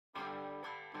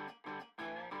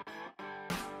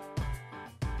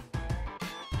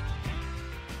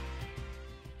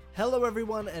Hello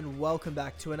everyone and welcome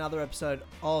back to another episode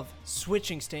of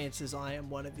Switching Stances. I am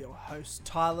one of your hosts,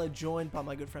 Tyler, joined by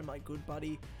my good friend, my good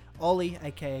buddy, Ollie,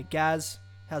 aka Gaz.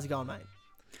 How's it going, mate?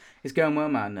 It's going well,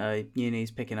 man.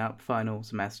 Uni's picking up, final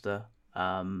semester.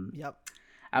 Yep.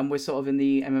 And we're sort of in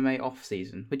the MMA off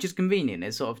season, which is convenient.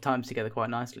 It sort of times together quite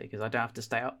nicely because I don't have to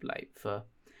stay up late for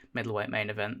middleweight main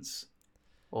events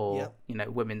or,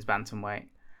 women's bantamweight,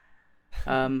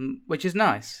 which is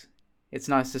nice. It's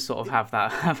nice to sort of have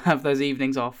that, have those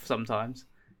evenings off sometimes.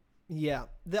 Yeah.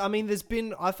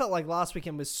 I felt like last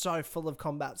weekend was so full of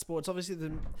combat sports. Obviously,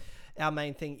 our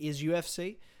main thing is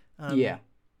UFC.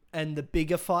 And the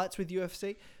bigger fights with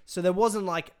UFC. So there wasn't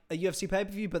like a UFC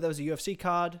pay-per-view, but there was a UFC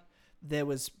card. There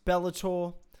was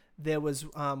Bellator. There was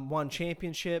one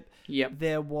championship. Yep.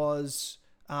 There was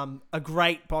a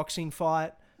great boxing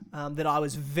fight that I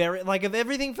was of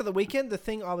everything for the weekend, the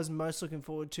thing I was most looking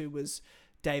forward to was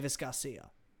Davis Garcia,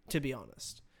 to be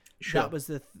honest. Sure.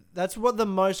 That's what the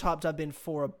most hyped I've been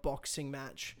for a boxing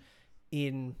match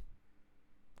in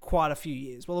quite a few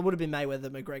years. Well, it would have been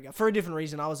Mayweather-McGregor. For a different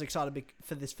reason, I was excited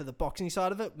for the boxing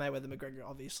side of it. Mayweather-McGregor,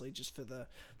 obviously, just for the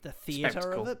theatre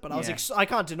Spectacle. of it. But I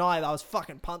can't deny that I was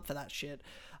fucking pumped for that shit.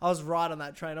 I was right on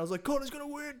that train. I was like, Connor's going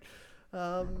to win.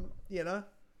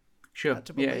 Sure. Had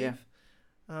to believe. Yeah.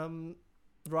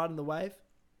 Riding the wave.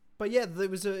 But yeah, it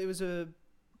was a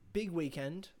big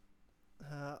weekend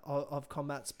of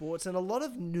combat sports and a lot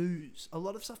of news, a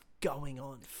lot of stuff going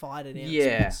on, fight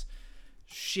announcements,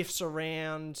 shifts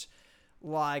around,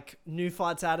 like new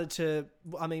fights added to.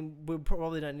 I mean, we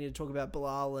probably don't need to talk about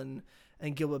Bilal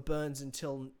and Gilbert Burns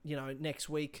until next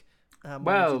week. When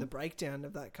we do the breakdown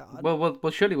of that card.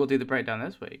 Well, surely we'll do the breakdown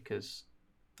this week because.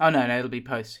 Oh no, it'll be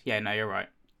post. Yeah, no, you're right.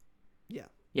 Yeah.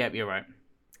 Yep, you're right.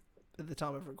 At the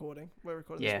time of recording, we're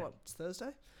recording this. What? It's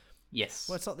Thursday. Yes.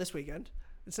 Well, it's not this weekend.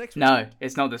 It's next week. No,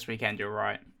 it's not this weekend. You're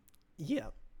right. Yeah.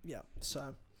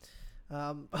 So,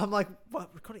 I'm like,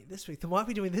 what? Recording this week? Then why are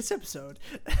we doing this episode?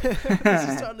 This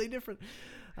is totally different.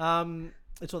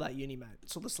 It's all that uni, mate.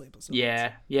 It's all the sleepless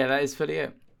nights. Yeah, that is fully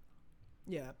it.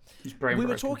 Yeah. We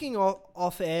were talking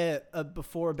off air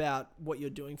before about what you're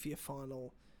doing for your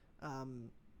final,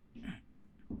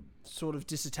 sort of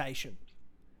dissertation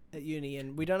at uni,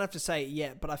 and we don't have to say it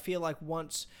yet, but I feel like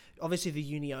once, obviously the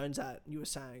uni owns that, you were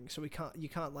saying, so you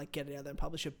can't like get it out there and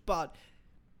publish it, but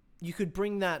you could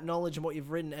bring that knowledge and what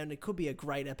you've written, and it could be a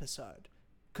great episode.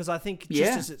 Because I think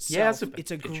just as itself,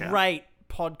 it's a great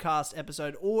podcast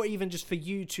episode, or even just for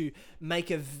you to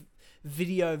make a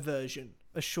video version,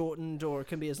 a shortened, or it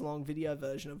can be as long video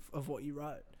version of what you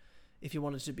wrote, if you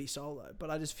wanted to be solo. But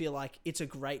I just feel like it's a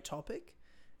great topic,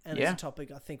 and it's a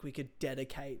topic I think we could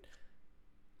dedicate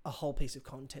a whole piece of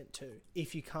content to,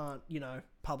 if you can't,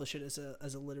 publish it as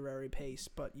a literary piece,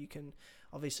 but you can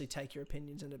obviously take your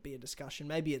opinions and it be a discussion.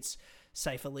 Maybe it's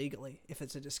safer legally if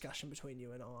it's a discussion between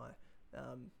you and I.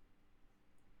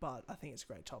 But I think it's a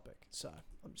great topic. So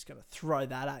I'm just going to throw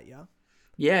that at you.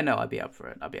 Yeah, no, I'd be up for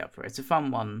it. It's a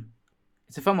fun one.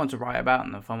 It's a fun one to write about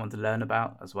and a fun one to learn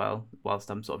about as well,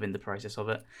 whilst I'm sort of in the process of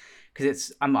it.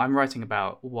 Because I'm writing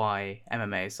about why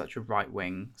MMA is such a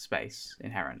right-wing space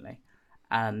inherently.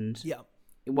 And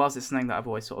whilst it's something that I've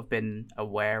always sort of been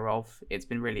aware of, it's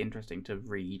been really interesting to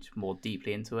read more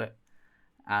deeply into it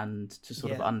and to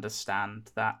sort of understand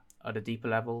that at a deeper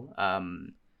level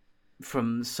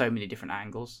from so many different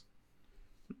angles,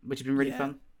 which has been really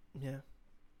fun.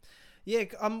 Yeah,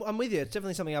 I'm with you. It's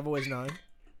definitely something I've always known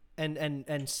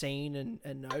and seen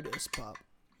and noticed, but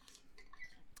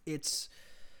it's,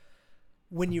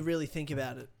 when you really think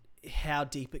about it, how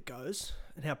deep it goes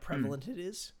and how prevalent it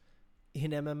is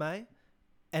in MMA,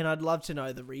 and I'd love to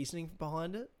know the reasoning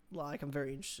behind it. Like, I'm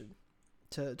very interested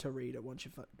to read it once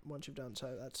you've done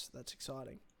so. That's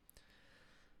exciting.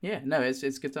 Yeah, no,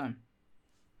 it's good time.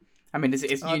 I mean,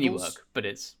 it's uni work, but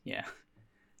it's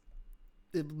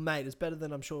mate, it's better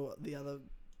than I'm sure the other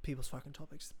people's fucking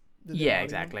topics. Yeah,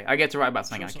 exactly. I get to write about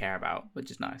something I care about,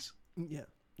 which is nice.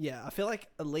 Yeah. I feel like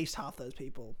at least half those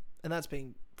people, and that's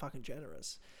being fucking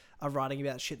generous, are writing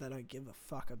about shit they don't give a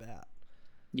fuck about.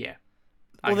 Yeah.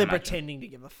 Or they're pretending to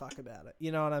give a fuck about it.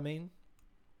 You know what I mean?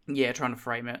 Yeah, trying to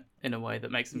frame it in a way that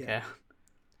makes them care.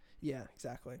 Yeah,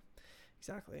 exactly.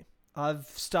 I've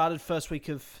started first week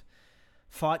of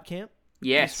fight camp.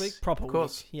 Yes. This week, proper of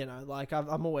course. week. Like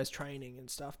I'm always training and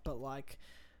stuff, but like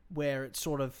where it's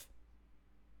sort of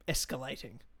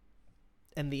escalating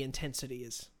and the intensity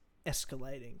is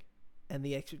escalating and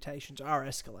the expectations are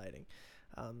escalating.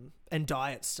 And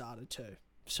diet started too.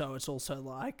 So it's also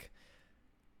like,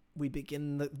 we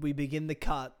begin the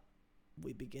cut,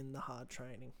 we begin the hard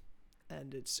training,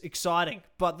 and it's exciting.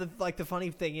 But the funny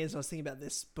thing is, I was thinking about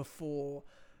this before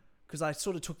because I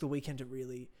sort of took the weekend to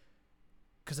really,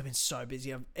 because I've been so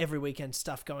busy. I've every weekend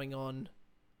stuff going on,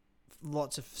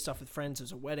 lots of stuff with friends.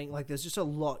 There's a wedding. Like there's just a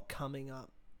lot coming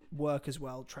up, work as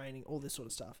well, training, all this sort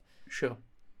of stuff. Sure.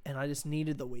 And I just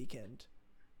needed the weekend.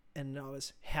 And I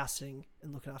was housing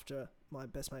and looking after my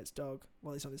best mate's dog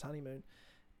while he's on his honeymoon.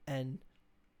 And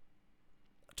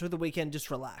I took the weekend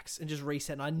just relax and just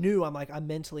reset. And I knew I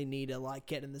mentally need to like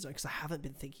get in the zone because I haven't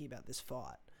been thinking about this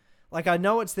fight. Like I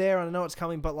know it's there and I know it's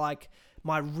coming, but like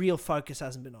my real focus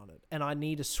hasn't been on it. And I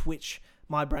need to switch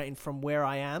my brain from where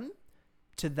I am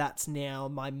to that's now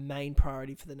my main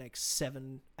priority for the next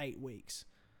 7-8 weeks.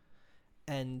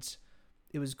 And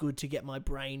it was good to get my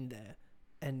brain there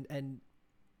and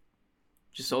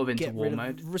just sort of into war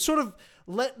mode.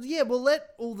 Let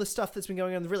all the stuff that's been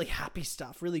going on, the really happy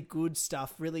stuff, really good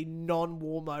stuff, really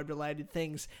non-war mode related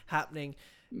things happening,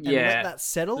 and let that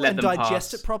settle and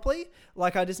digest it properly.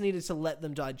 Like I just needed to let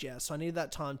them digest. So I needed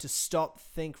that time to stop,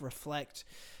 think, reflect,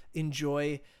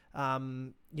 enjoy. I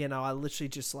literally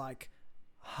just like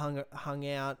hung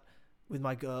out with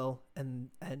my girl and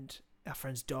our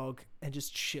friend's dog and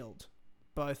just chilled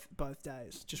both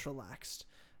days, just relaxed.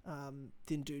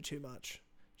 Didn't do too much.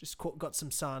 Just got some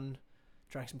sun,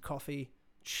 drank some coffee,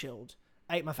 chilled.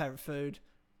 Ate my favorite food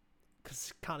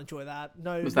because can't enjoy that.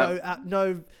 No wings.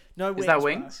 Is that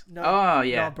wings? Bro. Oh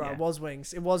yeah, no, bro. Yeah. It was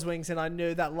wings, and I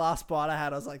knew that last bite I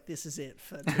had. I was like, this is it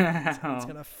for 2 minutes. It's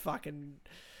gonna fucking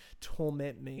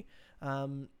torment me.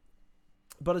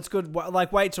 But it's good.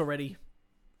 Like weight's already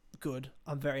good.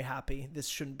 I'm very happy. This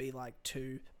shouldn't be like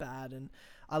too bad, and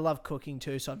I love cooking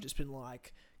too. So I've just been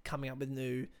like coming up with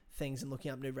new things and looking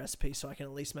up new recipes so I can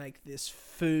at least make this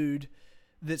food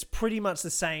that's pretty much the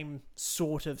same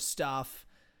sort of stuff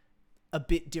a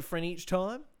bit different each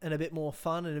time and a bit more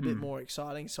fun and a bit more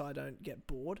exciting so I don't get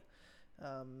bored.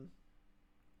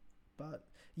 But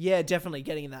yeah, definitely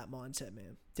getting in that mindset,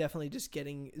 man. Definitely just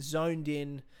getting zoned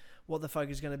in what the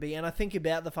focus is going to be. And I think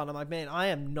about the fun. I'm like, man, I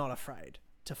am not afraid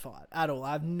to fight at all.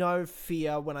 I have no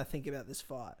fear when I think about this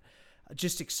fight.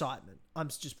 Just excitement. I'm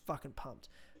just fucking pumped.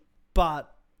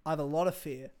 But I have a lot of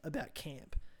fear about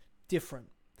camp. Different.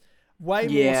 Way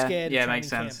more scared of training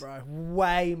camp, bro.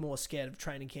 Way more scared of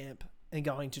training camp and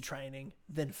going to training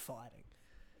than fighting.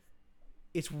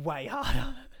 It's way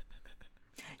harder.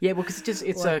 Yeah, well, because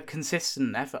it's like, a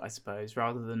consistent effort, I suppose,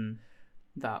 rather than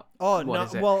that. Oh, what no.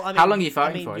 Is it? Well, I mean, how long are you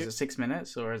fighting for? Is it 6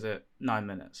 minutes or is it 9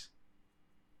 minutes?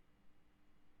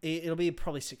 It'll be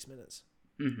probably 6 minutes.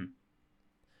 Mm-hmm.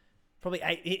 Probably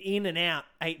in and out,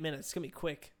 8 minutes. It's going to be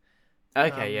quick.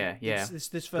 Okay, yeah.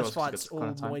 This first fight's all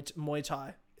Muay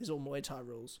Thai. It's all Muay Thai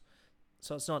rules.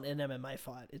 So it's not an MMA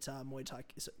fight. It's a Muay Thai.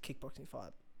 It's a kickboxing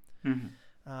fight.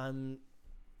 Mm-hmm.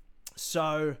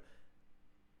 So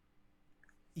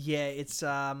yeah, it's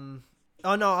oh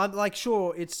no, I'm like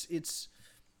sure it's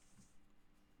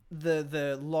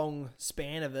the long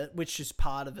span of it, which is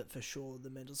part of it for sure, the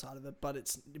mental side of it.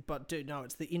 But dude, no,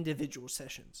 it's the individual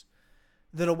sessions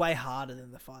that are way harder than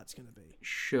the fight's going to be.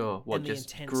 Sure. What, and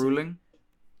just intensity. grueling?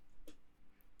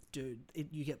 Dude,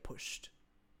 you get pushed.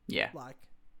 Yeah. Like,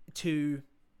 to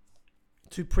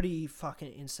pretty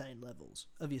fucking insane levels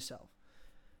of yourself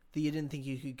that you didn't think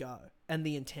you could go. And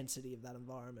the intensity of that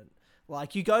environment.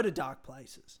 Like, you go to dark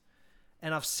places.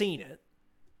 And I've seen it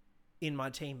in my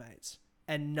teammates.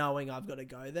 And knowing I've got to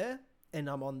go there, and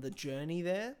I'm on the journey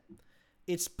there,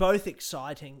 it's both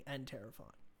exciting and terrifying.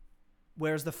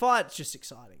 Whereas the fight's just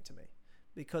exciting to me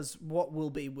because what will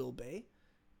be,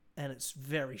 and it's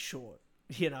very short,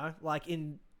 like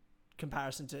in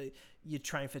comparison to you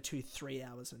train for 2-3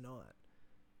 hours a night.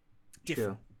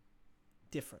 Different.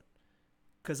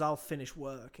 Because I'll finish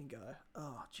work and go,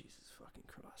 oh, Jesus fucking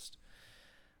Christ.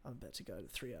 I'm about to go to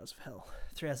 3 hours of hell,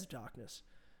 3 hours of darkness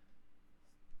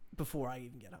before I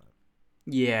even get home.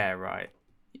 Yeah, right.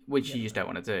 Which you just don't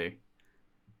want to do.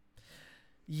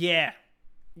 Yeah.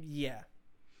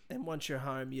 And once you're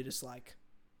home, you're just like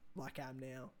I'm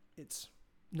now. It's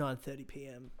 9:30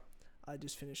 p.m. I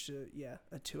just finished a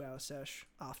 2-hour sesh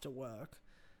after work.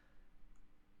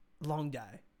 Long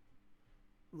day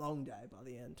by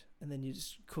the end. And then you're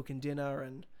just cooking dinner,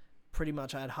 and pretty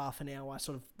much I had half an hour. I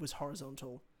sort of was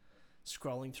horizontal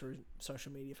scrolling through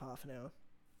social media for half an hour.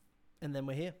 And then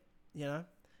we're here,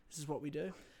 This is what we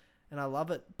do. And I love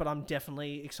it, but I'm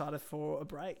definitely excited for a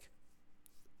break.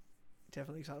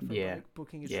 Definitely excited for a break.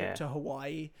 Booking a trip to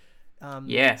Hawaii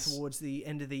towards the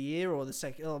end of the year or the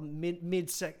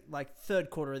third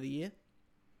quarter of the year.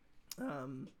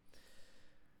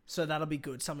 So that'll be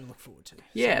good. Something to look forward to.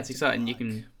 Yeah, it's exciting. You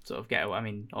can sort of get away. I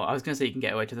mean, I was going to say you can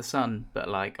get away to the sun, but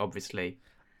obviously.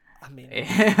 I mean,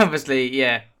 obviously,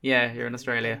 yeah, you're in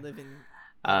Australia.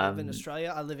 I live in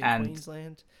Australia. I live in and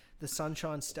Queensland, the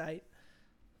Sunshine State.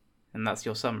 and that's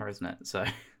your summer, isn't it? So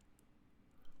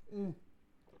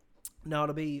No,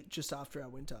 it'll be just after our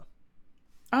winter.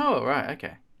 oh right,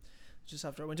 okay, Just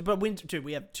after our winter. But winter too,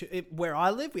 we have where I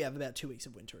live, we have about 2 weeks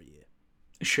of winter a year.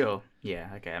 sure, yeah,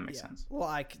 okay, that makes sense. Well,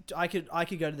 I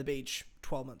could go to the beach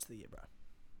 12 months of the year, bro.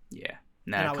 Yeah,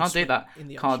 And I no, would can't do swim that. in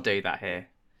the Can't ocean. do that here.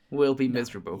 We'll be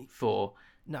miserable for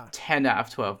No. 10 out of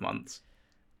 12 months.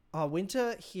 Oh,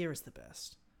 winter here is the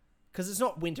best. Because it's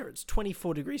not winter, it's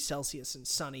 24 degrees Celsius and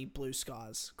sunny, blue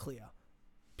skies, clear.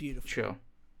 Beautiful. Sure.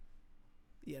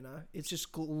 You know, it's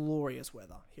just glorious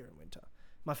weather here in winter.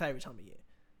 My favourite time of year.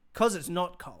 Because it's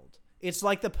not cold. It's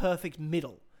like the perfect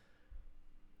middle.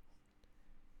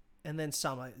 And then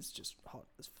summer is just hot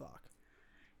as fuck.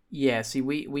 Yeah, see,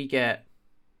 we get...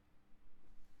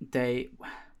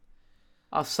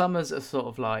 Our summers are sort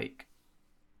of like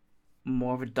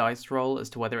more of a dice roll as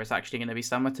to whether it's actually going to be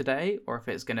summer today or if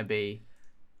it's going to be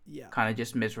kind of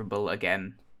just miserable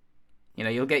again. You know,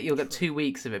 you'll get 2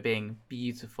 weeks of it being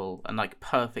beautiful and like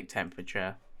perfect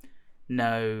temperature,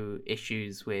 no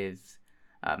issues with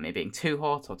it being too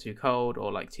hot or too cold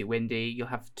or like too windy. You'll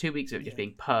have 2 weeks of it just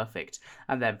being perfect,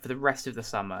 and then for the rest of the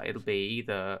summer it'll be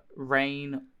either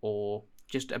rain or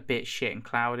just a bit shit and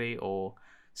cloudy, or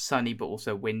sunny but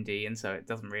also windy, and so it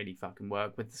doesn't really fucking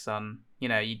work with the sun. You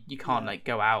know, you can't like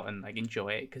go out and like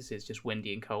enjoy it because it's just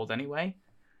windy and cold anyway.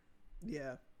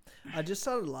 Yeah. I just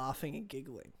started laughing and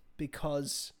giggling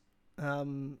because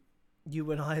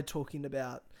you and I are talking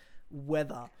about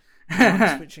weather.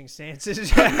 Switching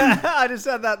stances. I just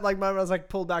had that like moment. I was like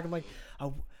pulled back. I'm like,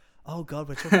 oh god,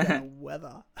 we're talking about the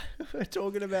weather. We're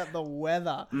talking about the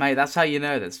weather, mate. That's how you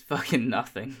know there's fucking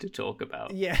nothing to talk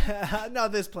about. Yeah, no,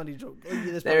 there's plenty to talk.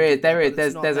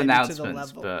 There's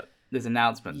announcements, but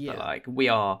like we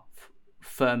are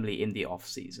firmly in the off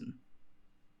season.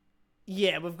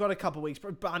 Yeah, we've got a couple of weeks,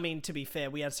 but I mean, to be fair,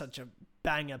 we had such a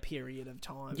banger period of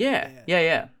time.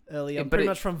 Yeah. Earlier, pretty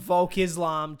much from Volk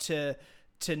Islam to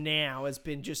now has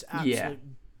been just absolute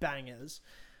bangers.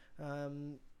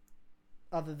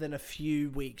 Other than a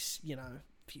few weeks, you know,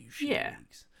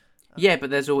 weeks. But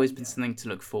there's always been something to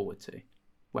look forward to.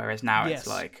 Whereas now it's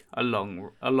like a long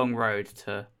road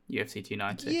to UFC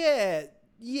 290.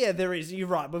 Yeah, there is. You're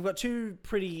right. We've got two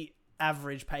pretty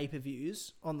average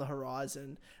pay-per-views on the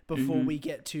horizon before we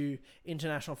get to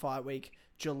International Fight Week,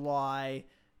 July.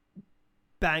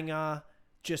 Banger,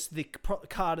 just the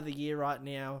card of the year right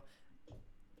now.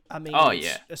 I mean,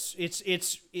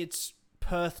 it's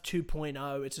Perth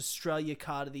 2.0. It's Australia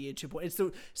card of the year 2.0. It's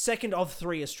the second of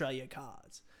 3 Australia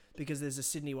cards because there's a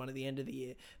Sydney one at the end of the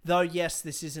year. Though, yes,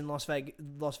 this is in Las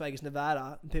Vegas,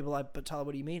 Nevada. And people are like, but Tyler,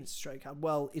 what do you mean it's Australia card?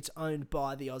 Well, it's owned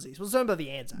by the Aussies. Well, it's owned by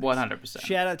the Anzacs. 100%.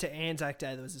 Shout out to Anzac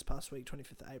Day that was this past week,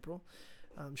 25th of April.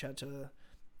 Shout out to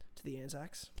the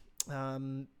Anzacs.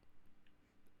 And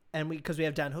because we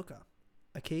have Dan Hooker,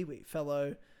 a Kiwi,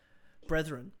 fellow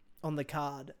brethren, on the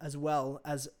card, as well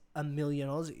as a million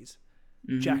Aussies.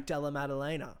 Jack Della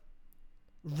Maddalena,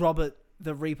 Robert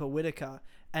the Reaper Whittaker,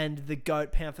 and the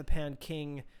GOAT pound for pound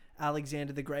king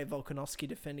Alexander the Great Volkanovski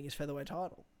defending his featherweight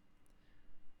title.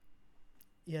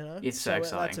 You know, it's so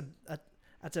exciting.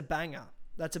 That's a banger.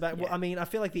 That's a banger. Yeah. Well, I mean, I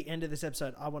feel like the end of this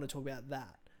episode, I want to talk about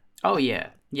that. Oh yeah.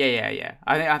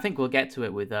 I think we'll get to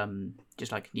it with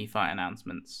just like new fight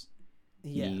announcements,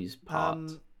 news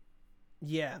part.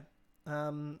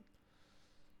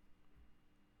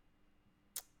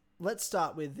 Let's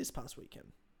start with this past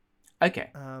weekend. Okay.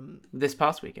 This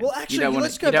past weekend. Well, actually, you don't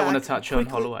want to touch on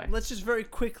Holloway. Let's just very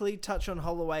quickly touch on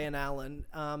Holloway and Allen,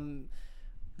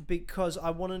 because I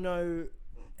want to know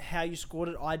how you scored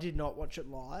it. I did not watch it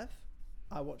live.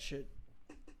 I watched it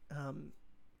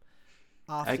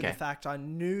after the fact. I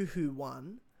knew who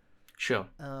won. Sure.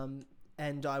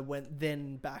 And I went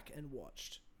then back and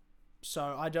watched.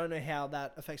 So I don't know how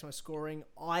that affects my scoring.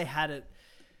 I had it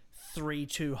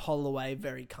 3-2 Holloway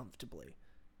very comfortably.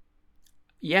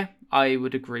 Yeah, I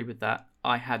would agree with that.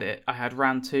 I had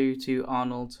round 2 to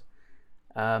Arnold,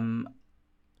 and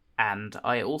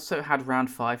I also had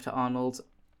round 5 to Arnold.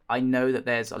 I know that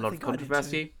there's a lot of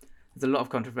controversy. There's a lot of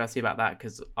controversy about that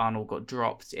because Arnold got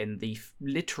dropped in the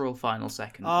literal final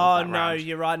second. Oh no, round.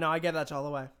 You're right. No, I get that to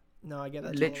Holloway.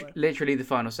 Literally the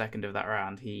final second of that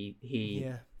round,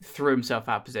 he threw himself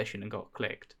out of position and got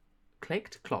clocked.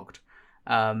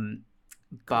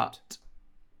 But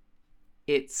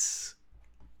it's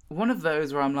one of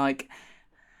those where I'm like,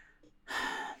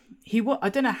 I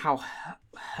don't know how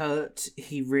hurt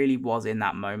he really was in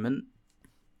that moment.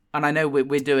 And I know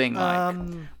we're doing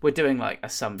like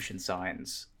assumption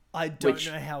science I don't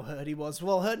know how hurt he was.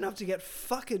 Well, hurt enough to get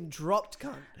fucking dropped,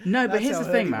 cunt. No, but That's here's how the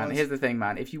hurt thing, he man. was. Here's the thing,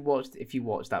 man. If you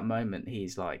watch that moment,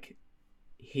 he's like,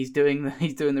 he's doing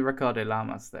the Ricardo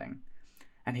Lamas thing,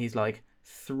 and he's like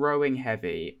throwing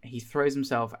heavy. He throws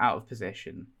himself out of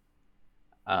position.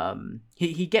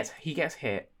 He gets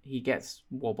hit. He gets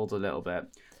wobbled a little bit.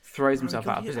 Throws Bro, he himself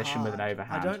got out of hit position with an hard.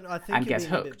 overhand. I think and you're gets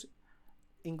being a hooked. bit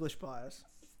English bias.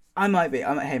 I might be.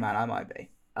 Hey man, I might be.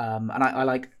 And I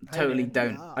like totally man,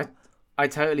 don't. I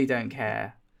totally don't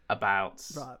care about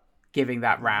Right. giving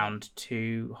that round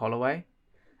to Holloway.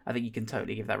 I think you can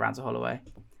totally give that round to Holloway.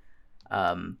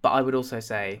 But I would also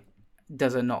say,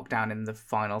 does a knockdown in the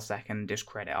final second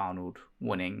discredit Arnold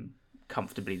winning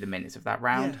comfortably the minutes of that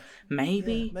round? Yeah.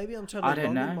 Maybe. Yeah, maybe I'm totally I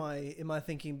don't wrong know. in my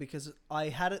thinking, because I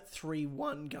had it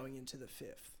 3-1 going into the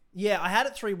fifth. Yeah, I had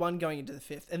it 3-1 going into the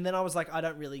fifth, and then I was like, I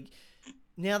don't really.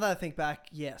 Now that I think back,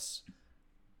 yes.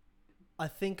 I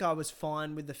think I was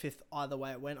fine with the fifth either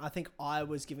way it went. I think I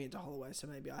was giving it to Holloway, so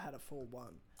maybe I had a 4-1.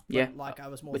 But Yeah, like I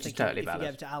was more which is thinking totally if valid. you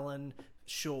gave it to Allen,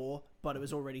 sure, but it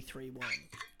was already 3-1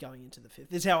 going into the fifth.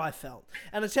 This is how I felt.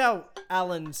 And it's how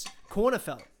Allen's corner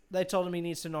felt. They told him he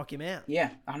needs to knock him out. Yeah,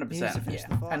 He needs 100%. to finish Yeah.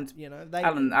 the fight. And You know,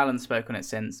 Alan's spoken it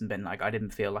since and been like, I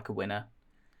didn't feel like a winner.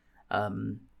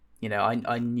 You know,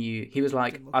 I knew he was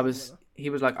like, I was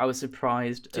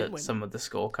surprised at some of the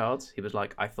scorecards. He was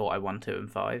like, I thought I won 2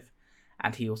 and 5,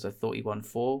 and he also thought he won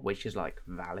 4, which is like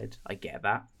valid. I get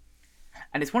that.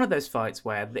 And it's one of those fights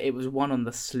where it was won on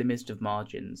the slimmest of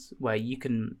margins, where you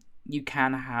can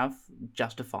have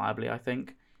justifiably, I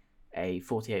think, a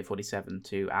 48-47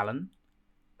 to Allen,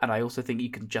 and I also think you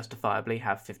can justifiably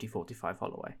have 50-45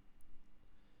 Holloway.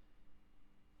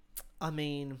 I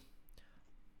mean,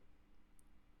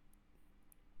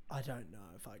 I don't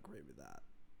know if I agree with that.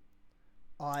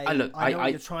 I know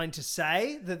what you're trying to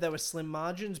say, that there were slim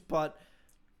margins, but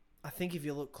I think if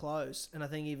you look close, and I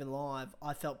think even live,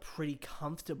 I felt pretty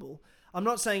comfortable. I'm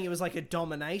not saying it was like a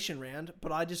domination round,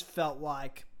 but I just felt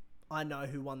like I know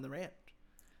who won the round.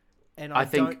 And I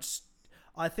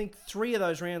think 3 of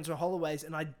those rounds were Holloway's,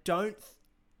 and I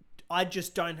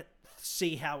just don't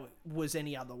see how it was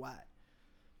any other way.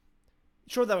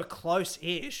 Sure, they were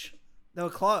close-ish. They were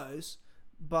close,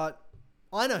 but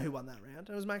I know who won that round.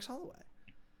 It was Max Holloway.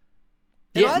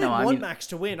 And I didn't want Max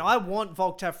to win. I want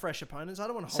Volk to have fresh opponents. I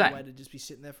don't want Holloway to just be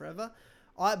sitting there forever.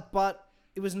 But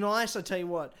it was nice, I tell you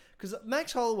what, because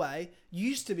Max Holloway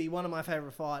used to be one of my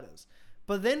favourite fighters.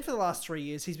 But then for the last 3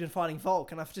 years, he's been fighting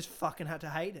Volk, and I've just fucking had to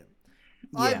hate him.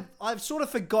 Yeah. I've sort of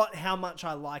forgot how much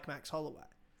I like Max Holloway.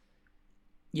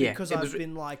 Yeah. Because I've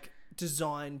been like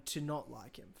designed to not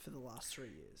like him for the last 3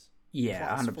 years.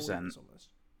 Yeah, 100%.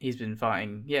 He's been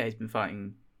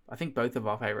fighting, I think, both of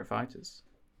our favourite fighters.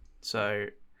 So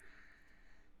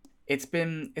it's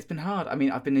been hard. I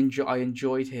mean, I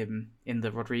enjoyed him in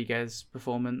the Rodriguez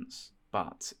performance,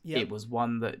 but it was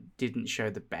one that didn't show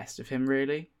the best of him,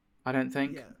 really. I don't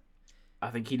think. Yeah. I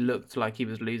think he looked like he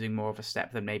was losing more of a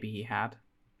step than maybe he had.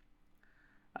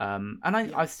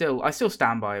 I still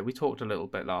stand by it. We talked a little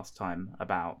bit last time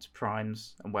about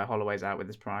primes and where Holloway's at with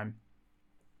his prime,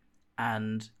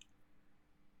 and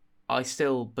I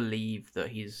still believe that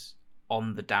he's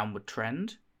on the downward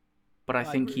trend. But I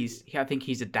think he's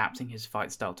adapting his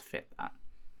fight style to fit that.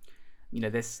 You know,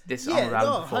 this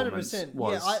Arnold performance 100%.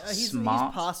 Was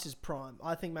smart. He's past his prime.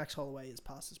 I think Max Holloway is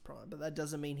past his prime, but that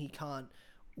doesn't mean he can't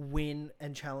win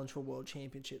and challenge for world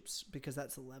championships, because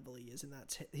that's the level he is, and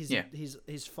that's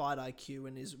his fight IQ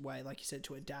and his way, like you said,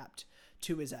 to adapt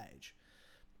to his age.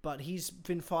 But he's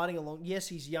been fighting a long. Yes,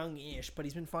 he's young-ish, but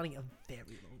he's been fighting a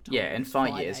very long time. Yeah, in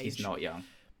 5 years, he's not young.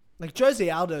 Like, Jose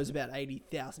Aldo is about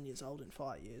 80,000 years old in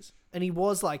 5 years. And he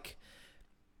was like...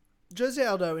 Jose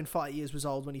Aldo in 5 years was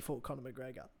old when he fought Conor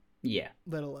McGregor. Yeah.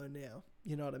 Let alone now.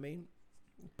 You know what I mean?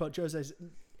 But Jose's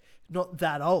not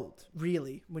that old,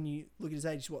 really. When you look at his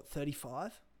age, he's what,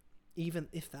 35? Even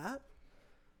if that?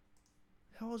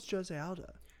 How old's Jose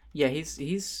Aldo? Yeah,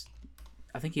 he's...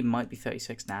 I think he might be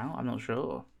 36 now. I'm not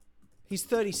sure. He's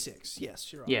 36.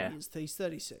 Yes, you're right. Yeah. He's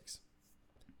 36.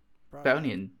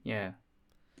 Bonian, yeah.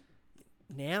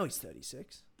 Now he's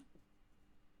 36.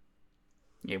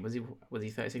 Yeah, was he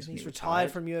 36? He's retired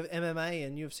from MMA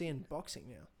and UFC and boxing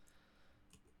now.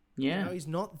 Yeah. You know, he's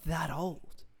not that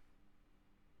old.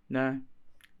 No.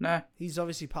 He's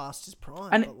obviously past his prime.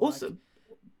 And but also,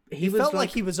 he felt like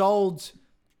he was old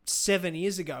 7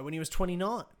 years ago when he was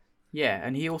 29. Yeah,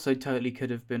 and he also totally could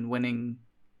have been winning.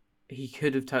 He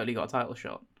could have totally got a title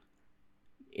shot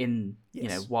in,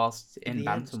 whilst in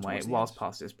bantamweight, whilst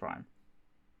past his prime.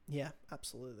 Yeah,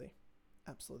 absolutely.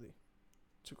 Absolutely.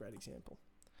 It's a great example.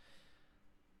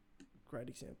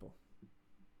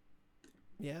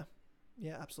 Yeah,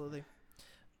 yeah, absolutely.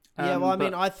 Yeah, well, I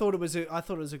mean, But I thought it was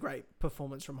a great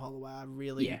performance from Holloway. I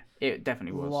really yeah, it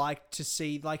definitely was. liked to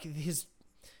see like his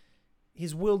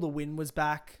will to win was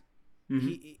back. Hmm.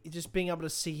 He just being able to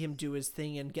see him do his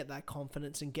thing and get that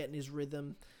confidence and get in his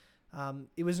rhythm.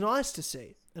 It was nice to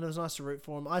see, and it was nice to root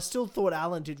for him. I still thought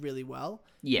Allen did really well. I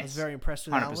was Yes, very impressed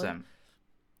with 100%.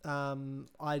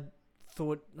 I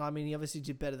thought, I mean, he obviously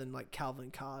did better than like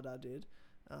Calvin Carter did,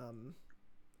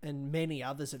 and many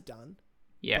others have done.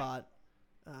 Yeah, But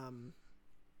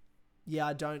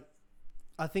yeah,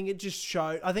 I think it just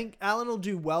showed. I think Allen will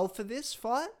do well for this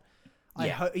fight. I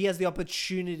Yeah. hope he has the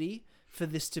opportunity for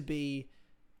this to be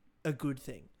a good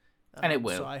thing. And it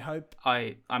will. So I hope.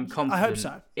 I'm confident I hope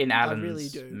so. in I Alan's really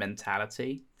do.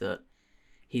 mentality that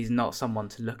he's not someone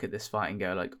to look at this fight and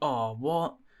go like, "Oh,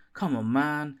 what? Come on,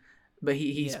 man." But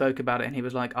he Yeah. spoke about it and he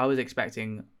was like, "I was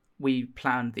expecting. We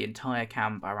planned the entire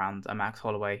camp around a Max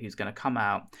Holloway who's going to come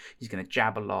out. He's going to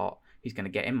jab a lot. He's going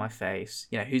to get in my face.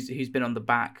 You know, who's been on the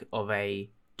back of a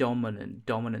dominant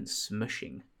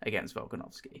smushing against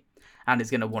Volkanovski, and is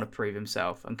going to want to prove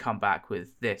himself and come back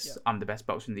with this. Yeah. I'm the best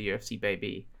boxer in the UFC,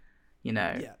 baby. You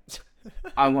know, Yeah.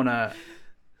 I wanna,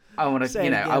 Say you it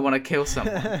know, I again. want to kill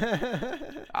someone.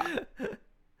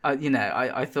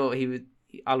 I thought he would.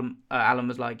 Alan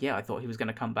was like, yeah, I thought he was going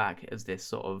to come back as this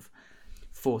sort of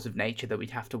force of nature that we'd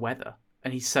have to weather,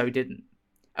 and he so didn't.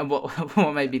 And what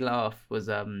what made me laugh was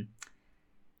the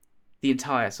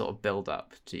entire sort of build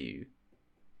up to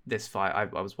this fight. I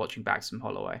was watching back some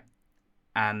Holloway,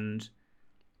 and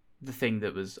the thing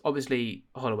that was obviously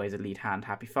Holloway's a lead hand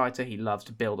happy fighter. He loves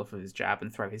to build off of his jab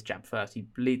and throw his jab first. He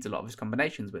leads a lot of his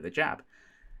combinations with a jab,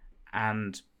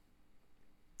 and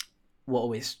what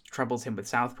always troubles him with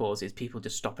southpaws is people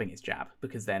just stopping his jab,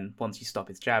 because then once you stop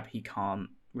his jab, he can't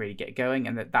really get going,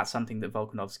 and that's something that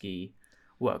Volkanovski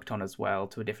worked on as well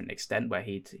to a different extent, where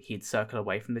he'd circle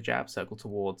away from the jab, circle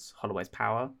towards Holloway's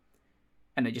power,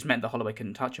 and it just meant that Holloway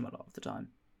couldn't touch him a lot of the time.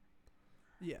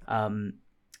 Yeah.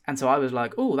 And so I was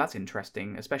like, oh, that's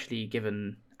interesting, especially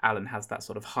given Allen has that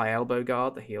sort of high elbow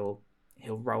guard that he'll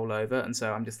roll over, and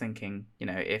so I'm just thinking, you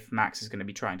know, if Max is going to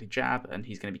be trying to jab and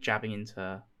he's going to be jabbing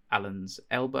into Allen's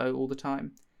elbow all the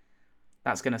time,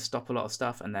 that's going to stop a lot of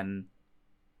stuff, and then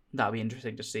that'll be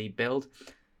interesting to see build.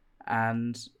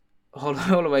 And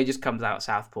Holloway just comes out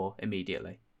southpaw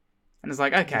immediately, and it's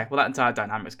like, okay, well, that entire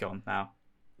dynamic's gone now.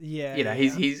 Yeah. You know,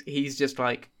 yeah. he's just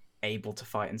like able to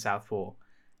fight in southpaw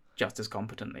just as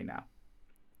competently now.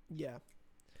 Yeah.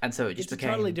 And so it just It's a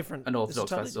became totally different- an it's a orthodox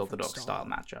totally versus different orthodox style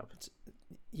style. matchup.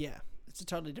 Yeah. It's a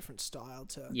totally different style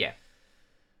to Yeah,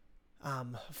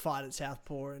 fight at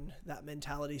southpaw and that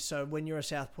mentality. So when you're a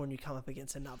southpaw and you come up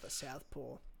against another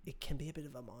southpaw, it can be a bit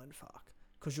of a mindfuck,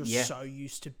 because you're Yeah. so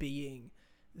used to being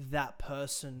that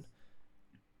person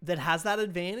that has that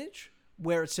advantage,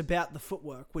 where it's about the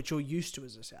footwork, which you're used to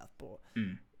as a southpaw,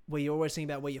 where you're always thinking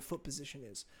about where your foot position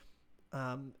is,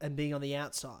 and being on the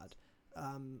outside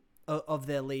of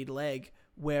their lead leg.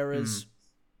 Whereas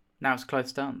now it's close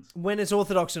stance. when it's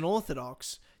orthodox and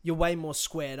orthodox, you're way more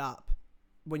squared up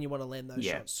when you want to land those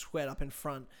shots, squared up in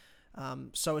front.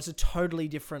 So it's a totally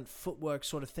different footwork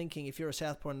sort of thinking. If you're a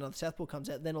southpaw and another southpaw comes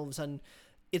out, then all of a sudden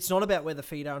it's not about where the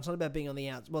feet are. It's not about being on the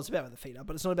outside. Well, it's about where the feet are,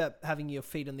 but it's not about having your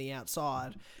feet on the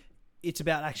outside. It's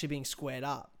about actually being squared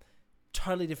up.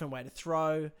 Totally different way to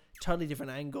throw, totally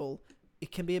different angle.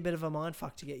 It can be a bit of a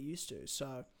mindfuck to get used to.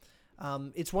 So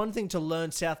it's one thing to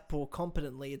learn southpaw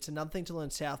competently. It's another thing to learn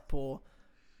southpaw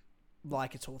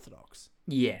like it's orthodox.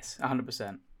 Yes,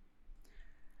 100%.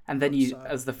 And then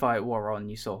as the fight wore on,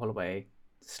 you saw Holloway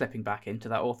slipping back into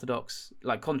that orthodox,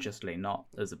 like consciously, not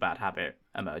as a bad habit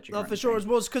emerging. No, for sure it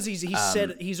was, because he's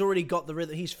said he's already got the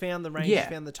rhythm. He's found the range. Yeah. He's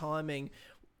found the timing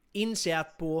in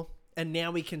southpaw, and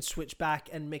now he can switch back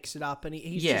and mix it up. And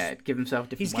he's give himself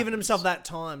different. He's given himself that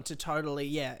time to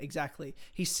totally, exactly.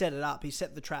 He's set it up. He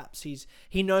set the traps.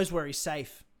 He knows where he's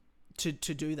safe to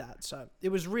do that. So it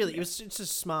was really it's a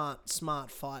smart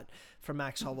fight from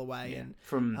Max Holloway,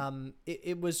 and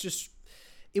it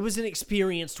was an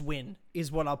experienced win,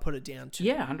 is what I'll put it down to.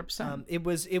 Yeah,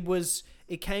 100%.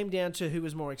 It came down to who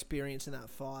was more experienced in that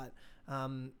fight.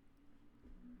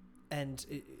 And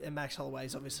Max Holloway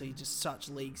is obviously just such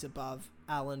leagues above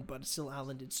Allen, but still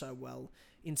Allen did so well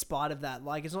in spite of that.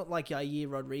 Like, it's not like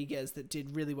Yair Rodriguez that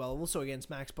did really well also against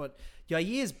Max, but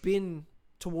Yair's been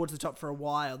towards the top for a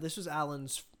while. This was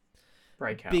Allen's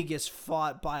breakout biggest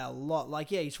fight by a lot. Like,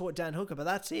 he's fought Dan Hooker, but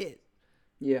that's it.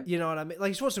 Yeah. You know what I mean? Like,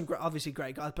 he's fought some obviously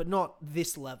great guys, but not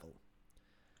this level.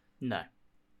 No.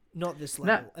 Not this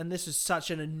level. And this is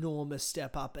such an enormous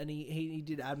step up, and he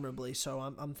did admirably. So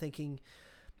I'm thinking,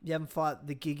 you have him fight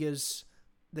the Gigas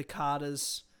the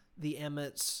Carters, the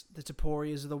Emmets, the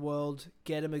Taporias of the world,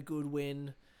 get him a good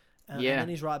win. And then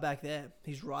he's right back there.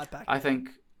 He's right back there.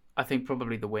 I think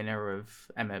probably the winner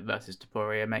of Emmett versus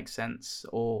Taporia makes sense,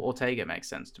 or Ortega makes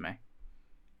sense to me.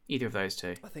 Either of those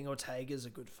two. I think Ortega's a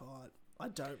good fight. I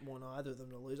don't want either of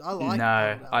them to lose. I like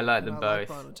I like them both.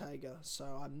 Brian Ortega, so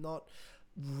I'm not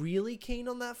really keen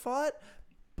on that fight.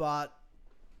 But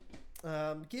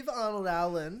give Arnold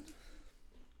Allen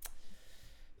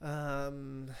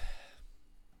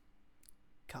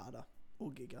Carter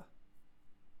or Giga.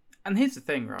 And here's the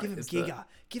thing, right? Give him Giga.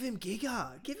 Give him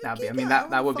Giga. I mean,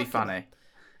 that would be funny.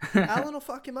 Allen will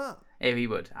fuck him up. Yeah, he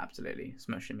would absolutely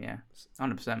smush him. Yeah,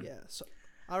 100%. Yeah, so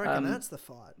I reckon that's the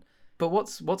fight. But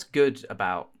what's good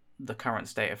about the current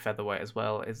state of featherweight as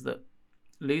well is that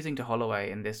losing to Holloway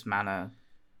in this manner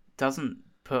doesn't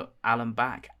put Allen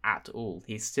back at all.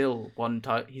 He's still one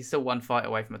fight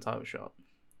away from a title shot.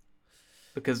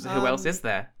 Because who else is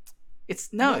there?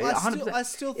 It's no. 100%. I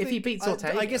still think if he beats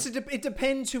Ortega, I guess it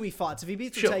depends who he fights. If he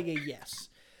beats Ortega, yes.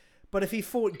 But if he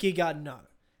fought Giga, no.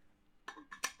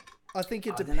 I think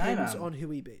it depends on who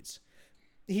he beats.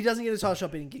 He doesn't get a title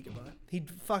shot beating Giga, bro. He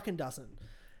fucking doesn't.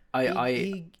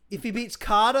 If he beats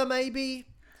Carter, maybe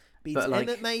beats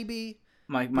Emmett, maybe.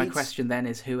 My question then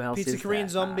is, who else beats is a Korean there,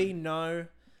 Zombie? man? No.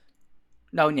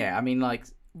 No, yeah. I mean, like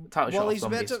title shot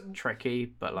Zombie's tricky,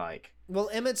 but like. Well,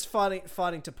 Emmett's fighting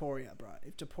Taporia, bro.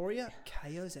 If Taporia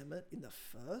KOs Emmett in the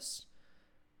first,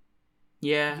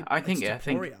 I think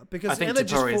because Emmett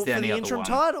just fought for the interim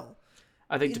title.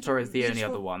 I think Taporia the only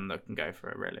other one that can go for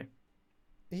it, really.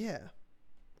 Yeah,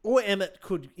 or Emmett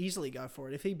could easily go for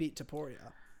it if he beat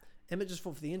Taporia. Emmett just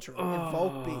fought for the interim. If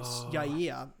Volk beats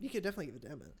Yair, you could definitely give it to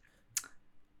Emmett.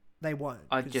 They won't.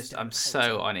 I'm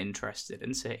so uninterested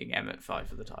in seeing Emmett fight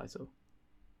for the title.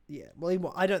 Yeah,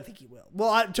 well, I don't think he will.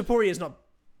 Well, Taporia is not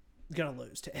going to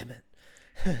lose to Emmett.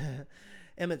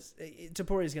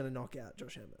 Taporia is going to knock out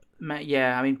Josh Emmett.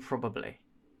 Yeah, I mean, probably.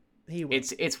 He will.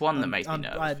 It's one that makes me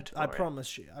nervous. I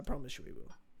promise you he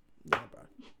will. Yeah, bro.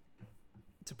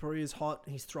 Taporia's hot.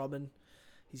 He's throbbing.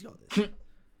 He's got this.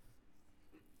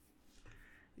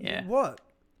 Yeah. What?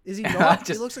 Is he not?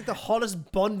 He looks like the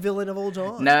hottest Bond villain of all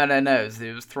time. No.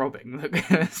 It was throbbing.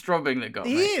 It was throbbing that got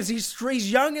me. He is.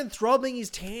 He's young and throbbing. He's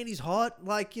tan. He's hot.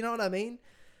 Like, you know what I mean?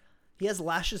 He has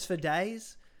lashes for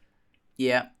days.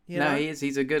 Yeah. He is.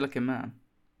 He's a good-looking man.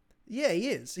 Yeah, he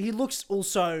is. He looks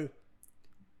also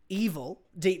evil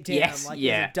deep down. Yes, like he's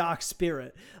a dark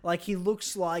spirit. Like, he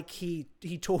looks like he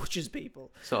tortures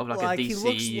people. Sort of like a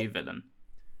DCU villain.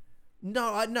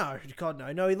 No. God,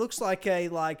 no. No, he looks like a,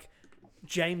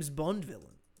 James Bond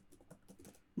villain,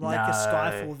 like a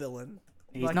Skyfall villain,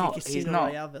 a Casino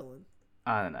Royale villain.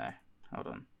 I don't know. Hold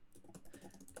on.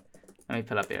 Let me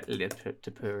pull up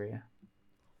Taporia.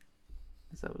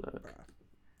 Let's have a look. Bro.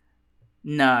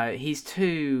 No, he's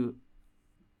too.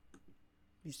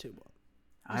 He's too what?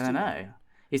 I don't know.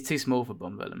 He's too small for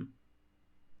Bond villain.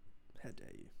 How dare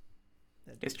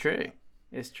you? It's true.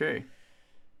 It's true.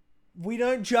 We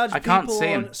don't judge people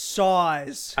on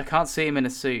size. I can't see him in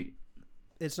a suit.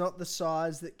 It's not the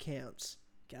size that counts.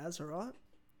 Gaz, all right?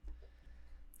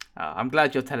 I'm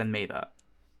glad you're telling me that.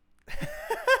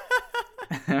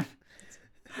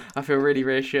 I feel really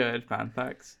reassured, man.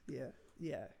 Thanks.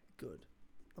 Yeah, good.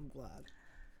 I'm glad.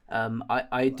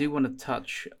 I do want to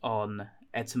touch on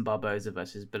Edson Barboza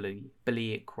versus Billy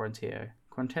Quarantillo.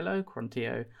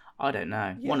 Quarantillo? I don't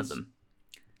know. Yes. One of them.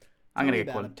 I'm going to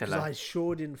get Quarantillo. Because I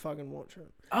sure didn't fucking watch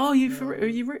it. Oh,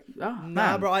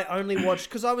 Nah, bro, I only watched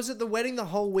because I was at the wedding the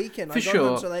whole weekend. I got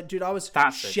home, so I was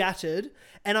shattered,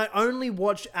 and I only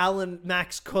watched Alan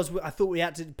Max because I thought we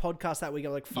had to podcast that week.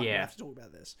 I'm like, fuck, we have to talk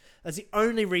about this. That's the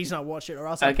only reason I watched it, or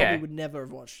else I probably would never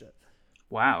have watched it.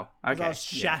 Wow. Okay. I was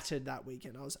shattered that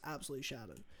weekend. I was absolutely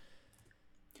shattered.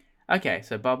 Okay,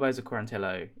 so Barboza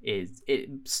Quarantillo it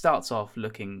starts off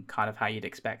looking kind of how you'd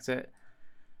expect it.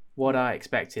 What I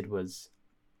expected was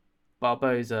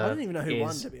Barboza. I don't even know who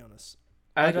won, to be honest.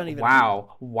 I don't even.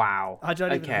 Wow. I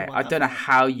don't even know. I don't know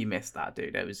how you missed that,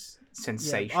 dude. It was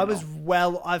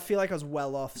sensational. I feel like I was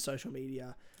well off social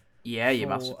media. Yeah, you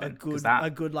must have been. A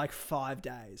good 5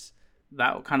 days.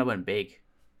 That kind of went big.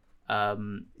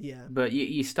 Yeah. But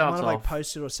you start off. I might have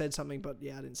posted or said something, but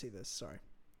yeah, I didn't see this. Sorry.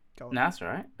 Go on. No, that's all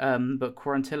right. But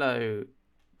Quarantillo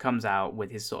comes out with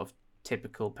his sort of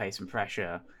typical pace and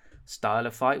pressure style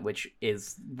of fight, which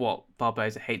is what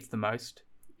Barboza hates the most.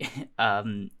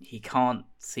 He can't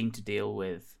seem to deal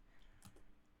with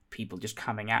people just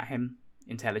coming at him,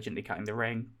 intelligently cutting the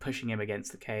ring, pushing him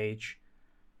against the cage.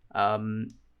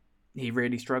 He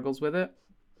really struggles with it,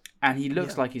 and he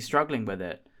looks like he's struggling with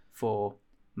it for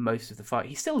most of the fight.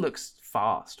 He still looks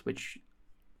fast, which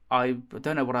I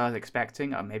don't know what I was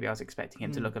expecting. Maybe I was expecting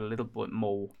him to look a little bit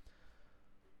more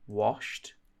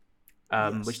washed.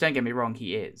 Yes. Which, don't get me wrong,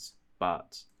 he is.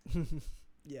 But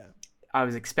Yeah. I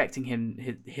was expecting him.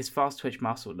 His fast twitch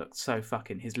muscle looked so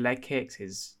fucking. His leg kicks,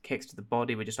 his kicks to the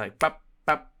body were just like bop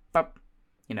bop bop.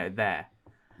 There.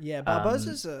 Yeah,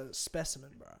 Barboza's a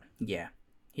specimen, bro. Yeah,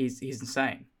 he's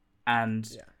insane. And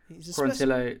Yeah, he's a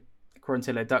specimen.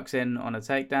 Quarantillo ducks in on a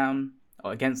takedown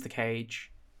or against the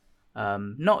cage.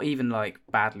 Not even like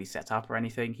badly set up or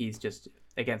anything. He's just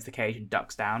against the cage and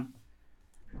ducks down.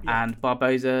 Yeah. And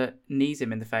Barboza knees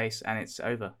him in the face, and it's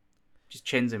over. Just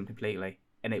chins him completely,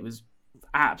 and it was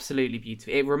absolutely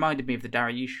beautiful. It reminded me of the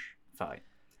Dariush fight,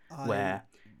 where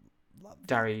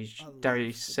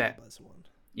Dariush set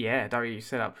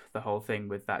up the whole thing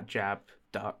with that jab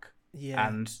duck. Yeah.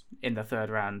 And in the third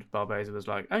round, Barboza was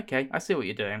like, "Okay, I see what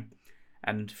you're doing,"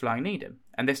 and flying kneed him.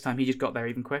 And this time, he just got there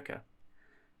even quicker.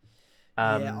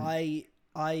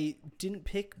 I didn't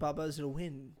pick Barboza to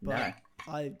win, but no.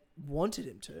 I wanted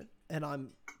him to, and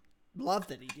I'm love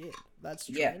that he did. That's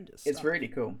tremendous. It's really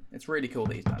cool. It's really cool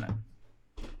that he's done it.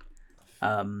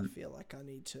 I feel like I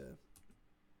need to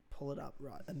pull it up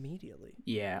right immediately.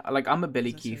 Yeah, I'm a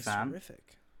Billy Q fan.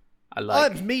 Terrific.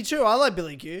 Me too. I like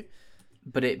Billy Q.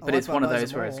 But it's one of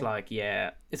those where it's like,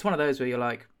 it's one of those where you're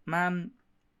like, man,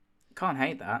 can't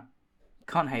hate that.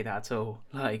 Can't hate that at all.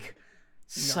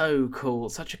 So cool.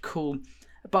 Such a cool...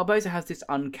 Barboza has this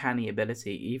uncanny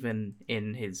ability, even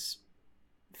in his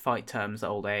fight terms at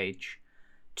old age,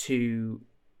 to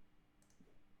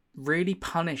really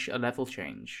punish a level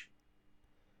change.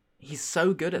 He's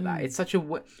so good at that. It's such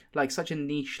a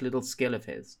niche little skill of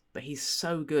his, but he's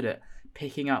so good at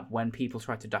picking up when people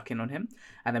try to duck in on him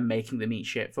and then making them eat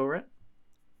shit for it.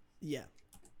 Yeah.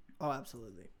 Oh,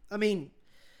 absolutely. I mean,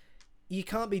 you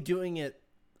can't be doing it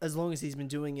as long as he's been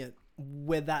doing it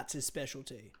where that's his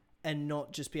specialty and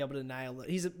not just be able to nail it.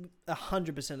 He's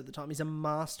 100% of the time. He's a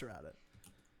master at it.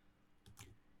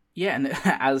 Yeah, and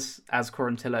as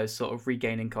Quarantillo's sort of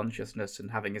regaining consciousness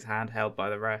and having his hand held by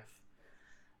the ref,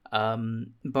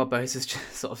 Barboza's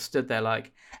just sort of stood there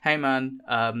like, "Hey man,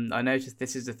 I noticed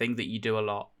this is a thing that you do a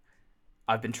lot.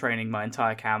 I've been training my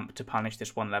entire camp to punish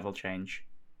this one level change.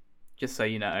 Just so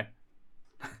you know."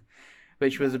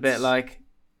 Which was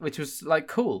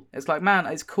cool. It's like, man,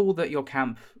 it's cool that your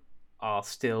camp are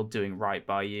still doing right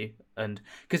by you. And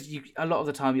because a lot of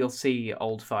the time you'll see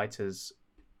old fighters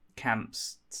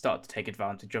camps start to take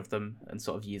advantage of them and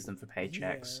sort of use them for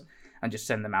paychecks and just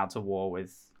send them out to war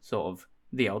with sort of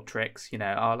the old tricks, you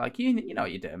know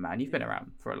what you're doing, man. You've been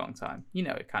around for a long time. You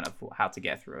know kind of how to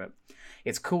get through it.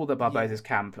 It's cool that Barboza's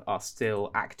camp are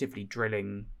still actively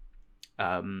drilling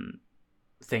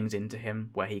things into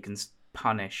him where he can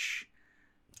punish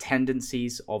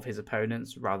tendencies of his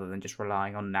opponents rather than just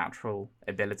relying on natural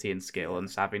ability and skill and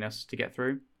savviness to get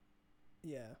through.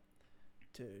 Yeah.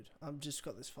 Dude, I've just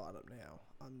got this fight up now.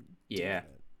 I'm doing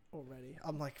it already.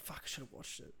 I'm like, fuck, I should have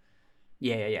watched it.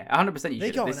 Yeah. 100% you should.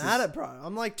 They're going at it, bro.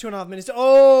 I'm like 2.5 minutes.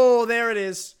 Oh, there it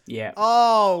is. Yeah.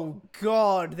 Oh,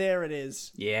 God, there it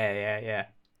is. Yeah.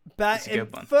 Back in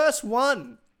first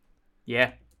one.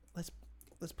 Yeah. Let's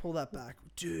pull that back.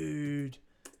 Dude.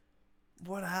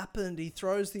 What happened? He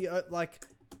throws the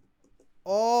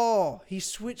he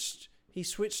switched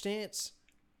stance.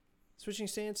 Switching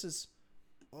stances.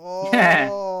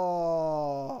 Oh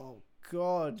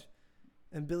God.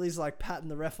 And Billy's like patting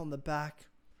the ref on the back.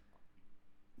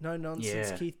 No nonsense.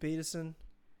 Yeah. Keith Peterson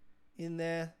in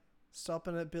there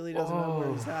stopping it. Billy doesn't know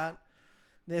where he's at.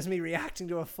 There's me reacting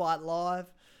to a fight live.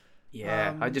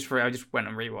 Yeah, I just went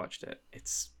and rewatched it.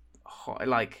 It's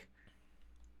like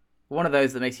one of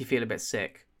those that makes you feel a bit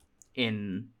sick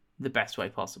in the best way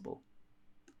possible.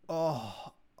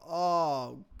 Oh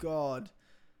God.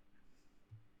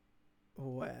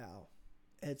 Wow.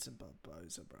 Edson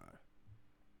Barboza, bro.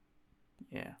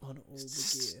 Yeah. On all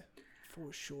the gear.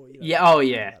 For sure.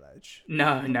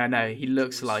 No. He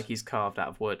looks like he's carved out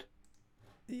of wood.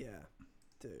 Yeah.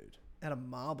 Dude. Out of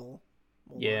marble.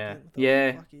 Yeah. Fuck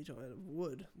are you talking about?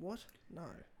 Wood. What? No.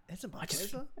 Edson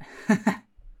Barboza?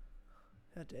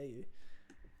 How dare you?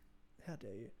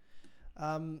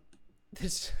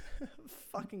 This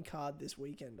fucking card this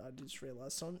weekend, I just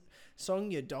realised.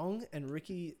 Song Yadong and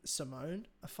Ricky Simone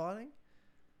are fighting.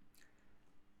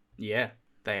 Yeah,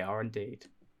 they are indeed.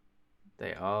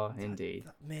 Man,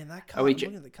 that card, I'm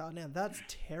looking at the card now. That's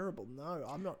terrible. No,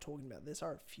 I'm not talking about this. I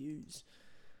refuse.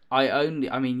 I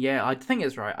think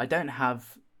it's right. I don't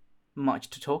have much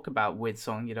to talk about with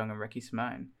Song Yadong and Ricky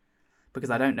Simone because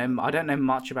I don't know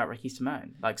much about Ricky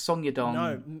Simone. Like Song Yadong.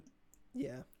 No.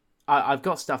 Yeah. I've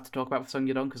got stuff to talk about with Song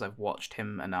Yadong because I've watched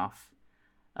him enough.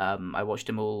 I watched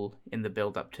him all in the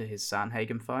build up to his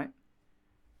Sanhagen fight.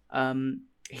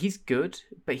 He's good,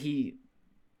 but not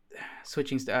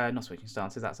switching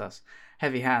stances. That's us.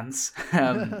 Heavy hands.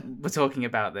 We're talking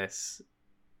about this.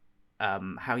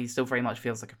 How he still very much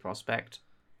feels like a prospect,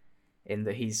 in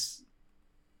that he's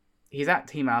at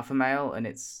Team Alpha Male, and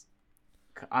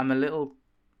I'm a little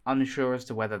unsure as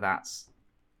to whether that's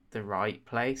the right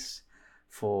place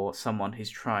for someone who's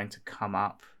trying to come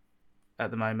up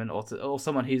at the moment, or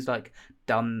someone who's like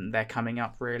done their coming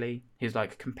up, really, who's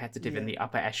like competitive in the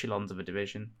upper echelons of a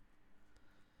division.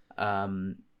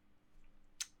 Because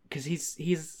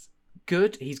he's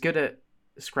good. He's good at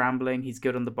scrambling. He's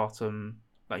good on the bottom.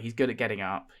 Like, he's good at getting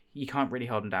up. You can't really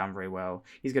hold him down very well.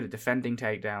 He's good at defending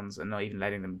takedowns and not even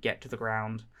letting them get to the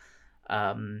ground.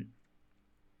 But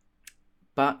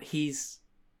he's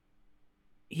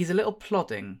a little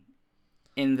plodding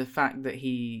in the fact that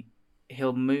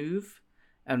he'll move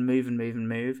and move and move and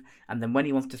move, and then when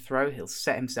he wants to throw, he'll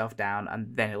set himself down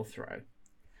and then he'll throw.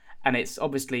 And it's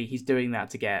obviously he's doing that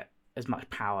to get as much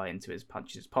power into his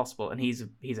punches as possible, and he's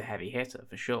a heavy hitter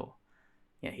for sure.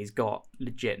 Yeah, he's got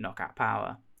legit knockout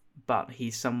power, but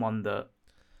he's someone that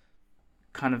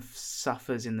kind of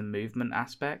suffers in the movement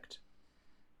aspect,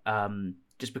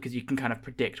 just because you can kind of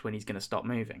predict when he's going to stop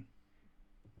moving.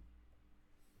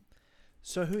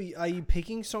 So who are you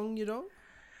picking, Song Yadong?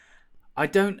 I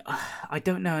don't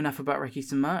know enough about Ricky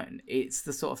Simone. It's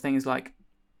the sort of thing is like,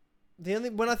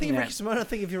 when I think of Ricky Simone, I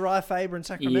think of Uriah Faber in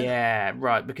Sacramento. Yeah,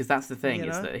 right. Because that's the thing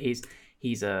is that he's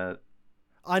a.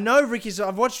 I know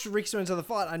I've watched Ricky Simone's other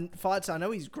fights. I know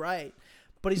he's great,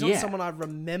 but he's not someone I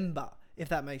remember. If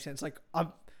that makes sense. Like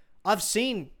I've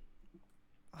seen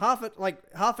half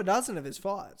a dozen of his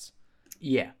fights.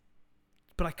 Yeah.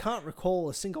 But I can't recall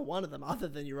a single one of them other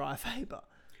than Uriah Faber.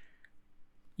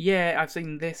 Yeah, I've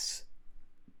seen this.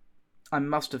 I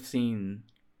must have seen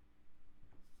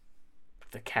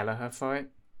the Kelleher fight,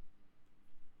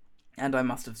 and I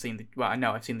must have seen I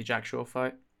know I've seen the Jack Shaw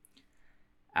fight,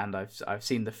 and I've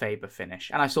seen the Faber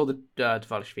finish, and I saw the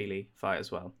Dvalishvili fight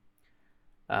as well.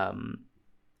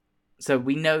 So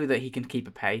we know that he can keep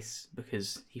a pace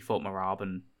because he fought Marab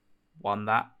and won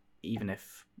that, even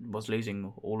if was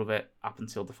losing all of it up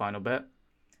until the final bit.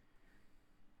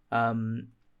 The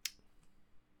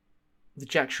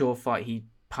Jack Shaw fight, he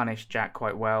punished Jack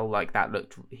quite well. Like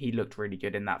he looked really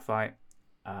good in that fight.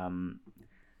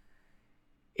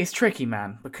 It's tricky,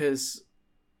 man, because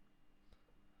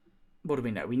what do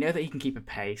we know? We know that he can keep a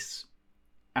pace,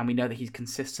 and we know that he's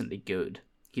consistently good.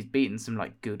 He's beaten some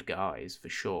like good guys for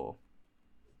sure.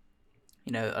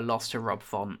 You know, a loss to Rob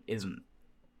Font isn't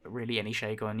really any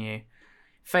shake on you.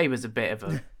 Faber's a bit of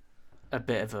a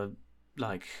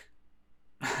like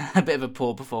a bit of a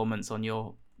poor performance on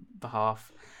your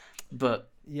behalf, but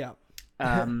yeah.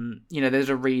 You know, there's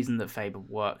a reason that Faber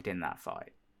worked in that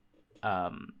fight.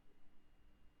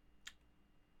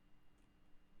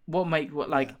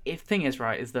 If thing is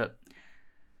right is that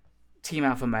Team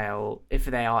Alpha Male, if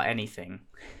they are anything,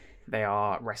 they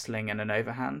are wrestling and an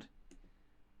overhand.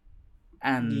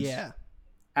 And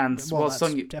whilst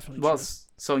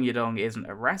Song Yadong isn't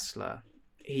a wrestler,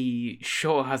 he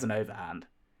sure has an overhand.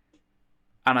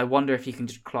 And I wonder if he can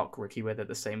just clock Ricky with it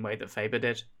the same way that Faber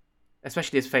did.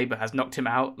 Especially as Faber has knocked him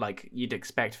out. Like, you'd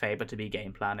expect Faber to be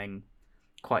game planning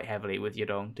quite heavily with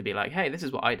Yadong to be like, hey, this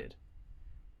is what I did.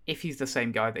 If he's the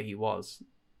same guy that he was,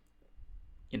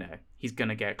 you know, he's going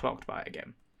to get clocked by it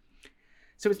again.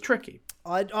 So it's tricky.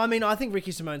 I mean, I think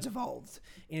Ricky Simone's evolved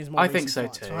in his more recent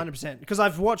fights, too. 100%. Because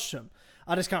I've watched him.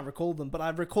 I just can't recall them. But I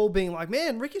recall being like,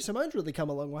 man, Ricky Simone's really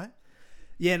come a long way.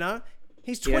 Yeah, no?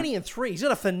 He's 20-3. He's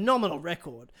got a phenomenal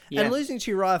record. Yeah. And losing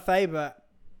to Uriah Faber,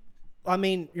 I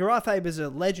mean, Uriah Faber's a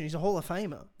legend. He's a Hall of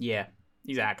Famer. Yeah,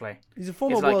 exactly. He's a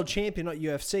former world champion, not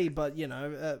UFC, but, you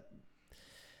know,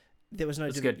 there was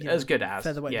no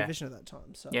featherweight division at that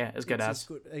time. So yeah, as good as.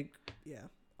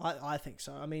 I think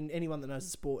so. I mean, anyone that knows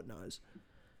the sport knows.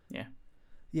 Yeah.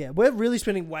 Yeah, we're really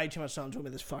spending way too much time talking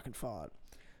about this fucking fight.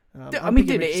 I mean,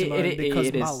 dude, because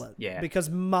it mullet. Is. Yeah. Because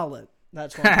mullet.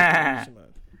 That's why I'm Ricky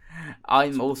Simone.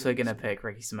 I'm also going to pick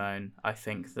Ricky Simone. I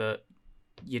think that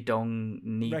Yadong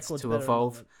needs to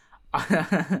evolve. I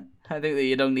think that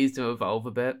Yadong needs to evolve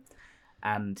a bit,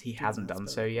 and he hasn't done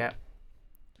so yet.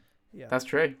 Yeah, that's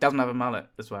true. Doesn't have a mullet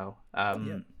as well.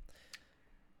 And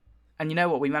you know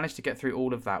what? We managed to get through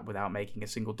all of that without making a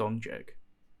single dong joke,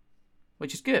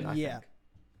 which is good. I think.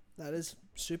 That is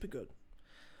super good.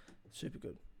 Super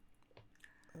good.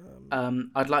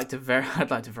 I'd like to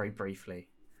very briefly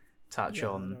touch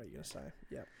on. I know what you're gonna say.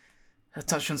 Yeah.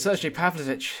 Touch on Sergey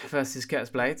Pavlovich versus Curtis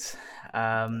Blades.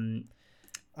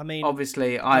 I mean,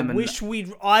 obviously, I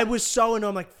was so annoyed.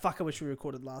 I'm like, fuck, I wish we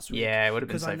recorded last week. Yeah, it would have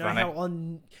been so funny. Because I know how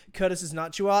on Curtis's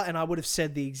nuts you are, and I would have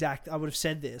said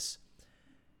this.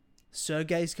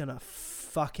 Sergey's gonna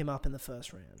fuck him up in the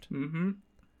first round. Mm-hmm.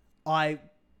 I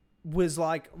was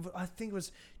like, I think it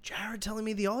was Jared telling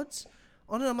me the odds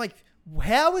on it. I'm like,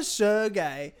 how is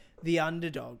Sergey the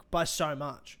underdog by so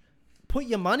much? Put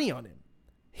your money on him.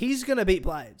 He's gonna beat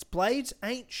Blades. Blades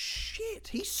ain't shit.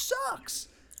 He sucks.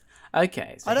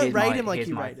 Okay, so I don't rate him like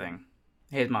you rate him.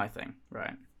 Here's my thing,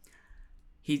 right?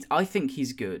 I think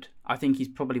he's good. I think he's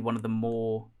probably one of the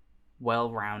more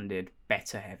well-rounded,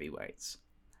 better heavyweights.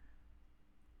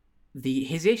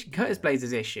 Curtis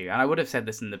Blades' issue, and I would have said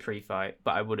this in the pre-fight,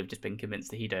 but I would have just been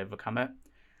convinced that he'd overcome it.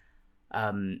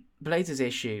 Blades'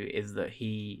 issue is that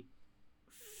he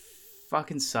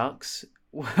fucking sucks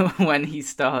when he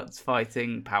starts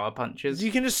fighting power punches.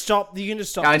 You can just stop.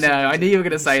 I know. I knew you were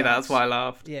going to say that. That's why I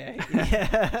laughed. Yeah.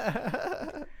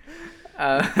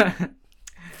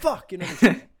 Fuck.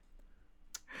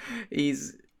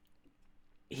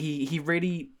 He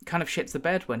really kind of shits the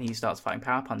bed when he starts fighting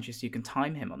power punches. So you can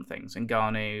time him on things. And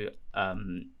Ngannou,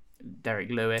 Derek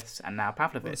Lewis, and now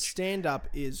Pavlovich. Well, stand up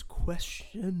is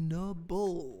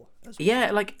questionable.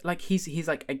 Yeah, like he's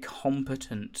like a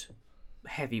competent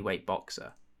heavyweight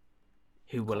boxer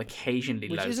who will occasionally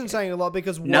Which low isn't kick. saying a lot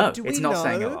because it's not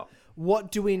saying a lot.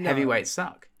 What do we know? Heavyweights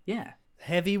suck. Yeah.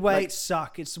 Heavyweights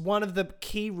suck. It's one of the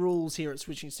key rules here at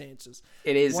Switching Stances.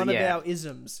 It is. One of our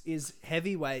isms is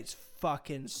heavyweights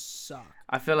fucking suck.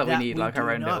 I feel like we need like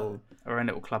our own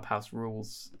little clubhouse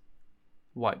rules,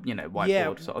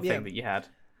 whiteboard sort of thing that you had.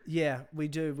 Yeah, we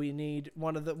do. We need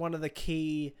one of the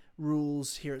key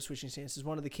rules here at Switching Stances.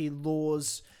 One of the key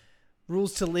rules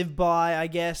to live by, I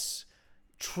guess.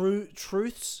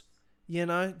 Truths,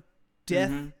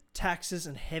 death, taxes,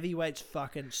 and heavyweights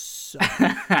fucking suck.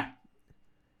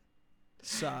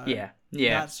 So yeah,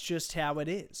 that's just how it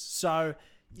is. So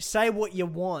you say what you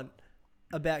want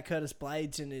about Curtis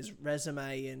Blades and his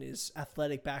resume and his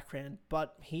athletic background,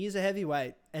 but he is a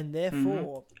heavyweight, and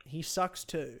therefore he sucks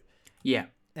too. Yeah,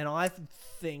 and I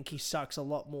think he sucks a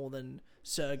lot more than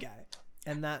Sergey,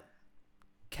 and that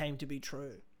came to be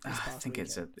true. I think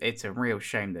it's a real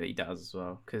shame that he does as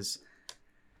well, because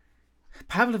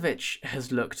Pavlovich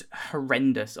has looked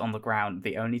horrendous on the ground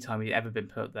the only time he's ever been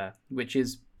put there, which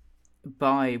is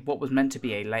by what was meant to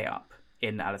be a layup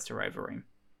in Alistair Overeem.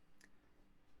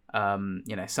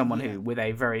 Someone who with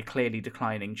a very clearly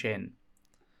declining chin,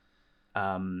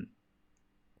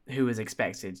 who is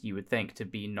expected, you would think, to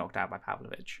be knocked out by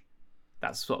Pavlovich.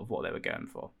 That's sort of what they were going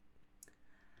for.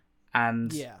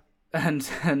 And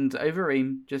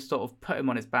Overeem just sort of put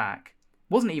him on his back.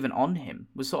 Wasn't even on him.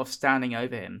 Was sort of standing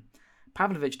over him.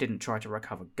 Pavlovich didn't try to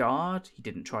recover guard. He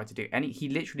didn't try to do any. He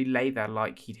literally lay there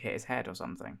like he'd hit his head or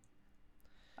something.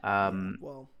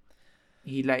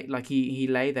 He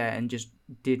lay there and just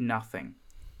did nothing,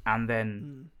 and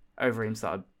then Overeem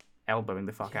started elbowing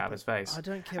the fuck out of his face. I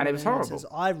don't care. And it was horrible. Says,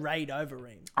 I rate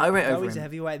Overeem. He's a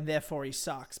heavyweight, and therefore he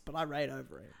sucks. But I rate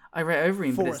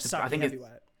Overeem. But I think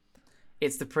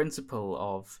it's the principle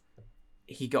of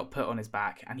he got put on his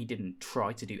back and he didn't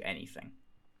try to do anything.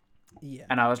 Yeah.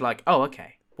 And I was like, oh,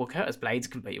 okay. Well, Curtis Blades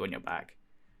can put you on your back.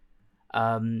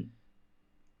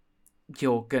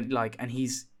 You're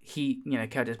gonna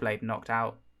Curtis Blade knocked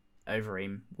out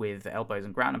Overeem with elbows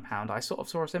and ground and pound. I sort of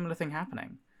saw a similar thing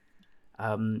happening,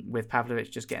 with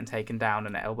Pavlovich just getting taken down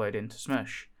and elbowed into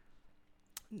smush.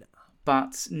 No.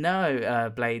 But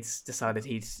no, Blades decided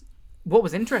what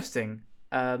was interesting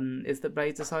is that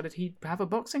Blades decided he'd have a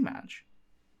boxing match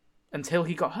until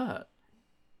he got hurt,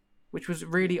 which was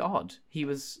really odd. He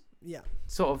was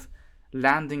sort of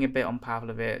landing a bit on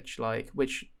Pavlovich,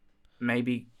 which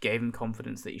maybe gave him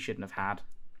confidence that he shouldn't have had,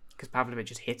 because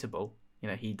Pavlovich is hittable.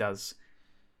 He does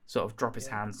sort of drop his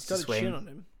hands to swing. Chin on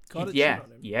him. Yeah.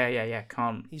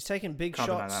 He's taken big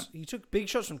shots. He took big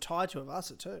shots from Tai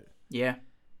Tuivasa too. Yeah.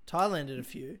 Tai landed a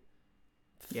few.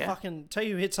 Yeah. Fucking tell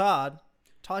you who hits hard.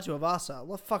 Tai Tuivasa. A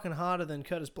lot fucking harder than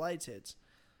Curtis Blades hits.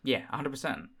 Yeah,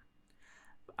 100%.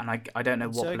 And I don't know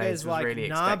what Sergey's Blades was really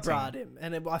expecting. Brad him,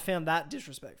 and I found that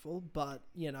disrespectful. But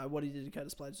what he did to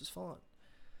Curtis Blades was fine.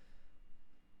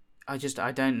 I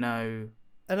don't know.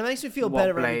 And it makes me feel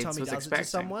better every time he does expecting. it to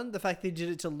someone. The fact that he did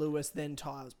it to Lewis, then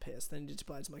Tai was pissed. Then he did it to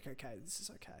Blades. I'm like, okay, this is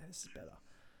okay. This is better.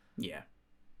 Yeah.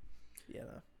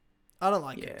 I don't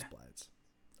like Curtis Blades.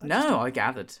 I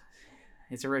gathered.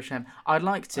 It's a real shame. I'd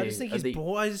like to. I just think he's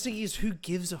bored. I just think he's who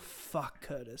gives a fuck,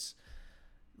 Curtis.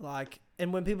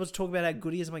 And when people talk about how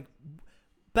good he is, I'm like,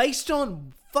 based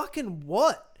on fucking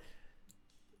what?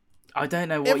 I don't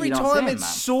know what every you're not time saying, it's man.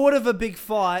 sort of a big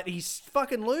fight, he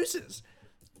fucking loses.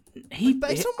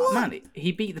 Based on what? Man,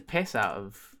 he beat the piss out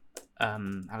of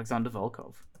Alexander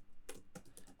Volkov.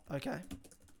 Okay.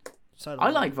 So I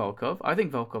like Volkov. I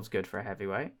think Volkov's good for a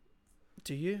heavyweight.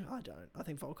 Do you? I don't. I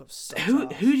think Volkov sucks. Who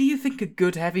ass. do you think are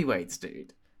good heavyweights,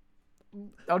 dude?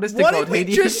 Honest to What God, did we who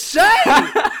do you just say? None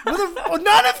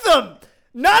of them.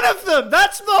 None of them.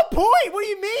 That's the point. What do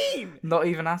you mean? Not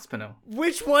even Aspinall.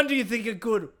 Which one do you think are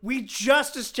good? We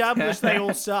just established they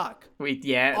all suck.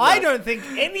 I don't think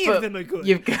any of them are good.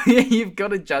 You've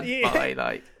got to judge by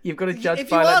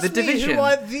the division.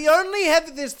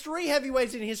 There's 3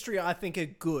 heavyweights in history I think are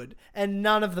good, and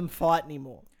none of them fight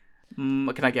anymore.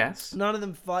 Can I guess? None of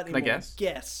them fight anymore. Can I guess?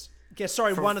 Guess.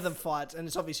 Sorry, one of them fights, and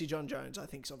it's obviously John Jones. I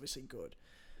think is obviously good.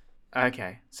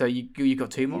 Okay, so you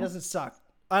got 2 more. He doesn't suck.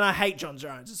 And I hate John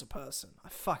Jones as a person. I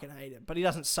fucking hate him. But he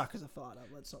doesn't suck as a fighter.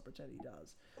 Let's not pretend he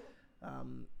does.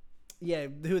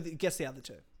 Guess the other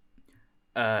 2.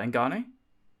 Ngannou?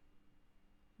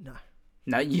 No.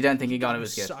 No, you don't think Ngannou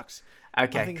was good? Sucks.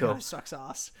 Okay, I think cool. Ngannou sucks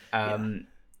ass.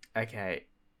 Okay.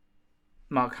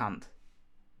 Mark Hunt.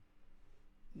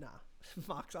 Nah.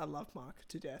 I love Mark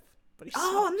to death. But he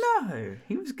Oh, no.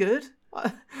 He was good.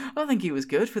 I think he was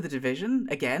good for the division.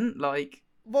 Again, like...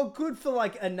 Well, good for,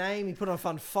 like, a name. He put on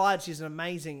fun fights. He's an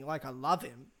amazing... Like, I love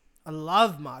him. I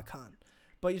love Mark Hunt.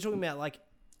 But you're talking about, like...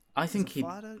 I think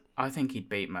he'd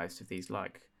beat most of these,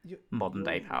 like,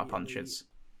 modern-day power punchers.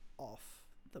 Off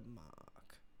the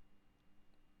mark.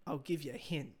 I'll give you a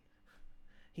hint.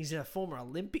 He's a former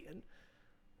Olympian.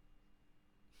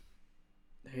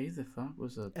 Who the fuck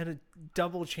was a... And a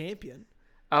double champion.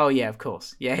 Oh, yeah, of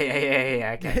course. Yeah.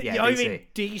 Okay, yeah, You DC. mean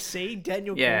DC?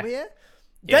 Daniel Yeah. Cormier?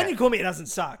 Yeah. Daniel Cormier doesn't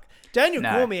suck. Daniel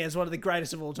Cormier is one of the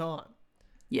greatest of all time.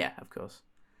 Yeah, of course.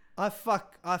 I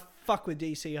fuck with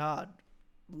DC hard.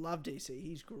 Love DC.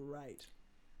 He's great.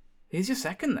 Who's your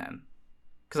second then?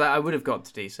 Because I would have got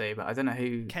to DC, but I don't know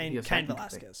who. Cain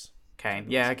Velasquez. Kane.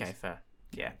 Yeah. Okay. Fair.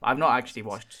 Yeah. I've not actually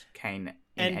watched Kane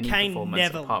in any Kane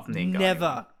performance apart from the Ngannou never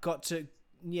one. got to.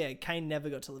 Yeah, Kane never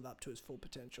got to live up to his full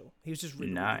potential. He was just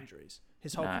riddled with injuries.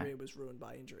 His whole career was ruined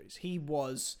by injuries. He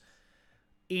was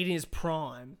in his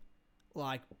prime,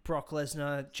 like Brock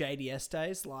Lesnar, JDS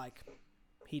days. Like,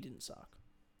 he didn't suck.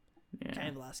 Yeah.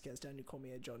 Cain Velasquez, Daniel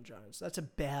Cormier, John Jones. That's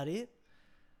about it.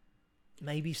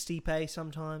 Maybe Stipe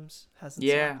sometimes hasn't.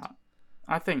 Yeah, sucked.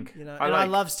 I think. I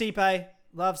love Stipe.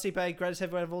 Love Stipe, greatest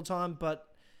heavyweight of all time, but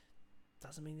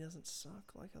doesn't mean he doesn't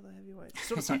suck like other heavyweights. He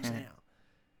sort of sucks now.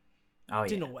 Oh yeah.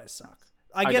 Didn't always suck.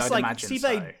 I guess like Stipe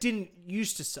so. didn't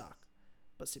used to suck,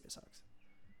 but Stipe sucks.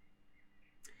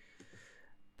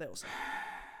 They all suck.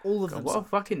 All of them. What a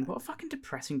fucking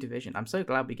depressing division. I'm so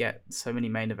glad we get so many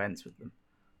main events with them.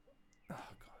 Oh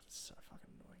god, it's so fucking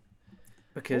annoying.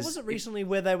 Because what was it recently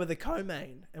where they were the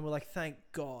co-main and we're like, thank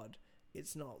God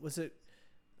it's not? Was it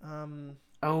Sandhagen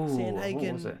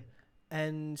what was it?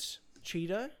 and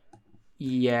Cheeto?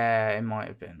 Yeah, it might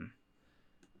have been.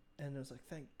 And it was like,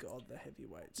 thank God the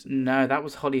heavyweights. No, that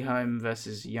was Holly Holm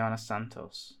versus Yana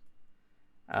Santos.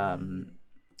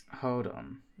 Hold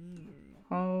on.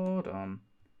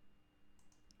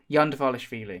 Jan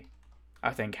Dvalishvili, I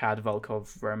think, had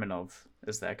Volkov Romanov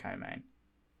as their co-main.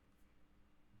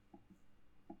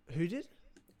 Who did?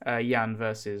 Jan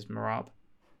versus Marab.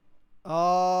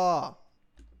 Oh.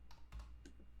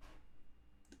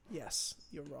 Yes,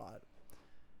 you're right.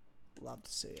 Love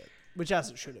to see it. Which as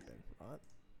it should have been, right?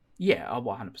 Yeah,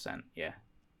 100%. Yeah.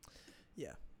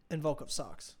 Yeah. And Volkov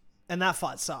sucks. And that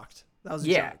fight sucked. That was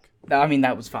a joke. I mean,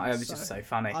 that was fun. It was just so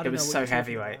funny. It was so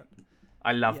heavyweight. About.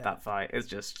 I loved that fight. It's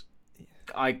just...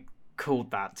 I called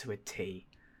that to a T.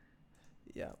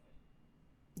 Yeah.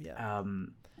 Yeah.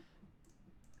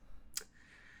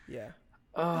 Yeah.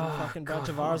 Oh, fucking Brad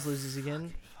Tavares loses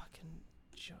again. Fucking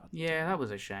God. Yeah, that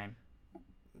was a shame.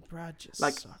 Brad just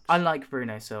sucks. sucks. I like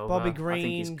Bruno Silva. Bobby I think Green,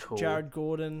 he's cool. Jared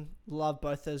Gordon. Love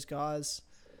both those guys.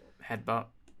 Headbutt.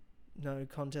 No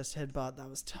contest headbutt. That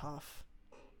was tough.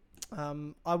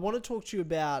 I want to talk to you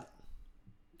about...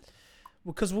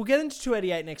 Because we'll get into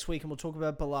 288 next week and we'll talk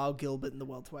about Bilal Gilbert and the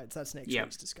welterweights. That's next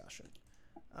week's discussion.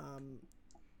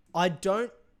 I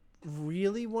don't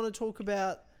really want to talk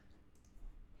about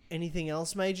anything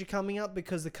else major coming up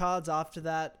because the cards after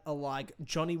that are like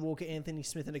Johnny Walker, Anthony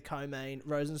Smith in a co-main,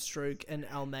 Rosenstruck and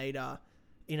Almeida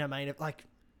in a main. Like,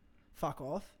 fuck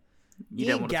off. You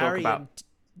don't want to talk about...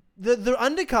 The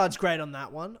undercard's great on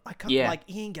that one. I can't like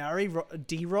Ian Gary,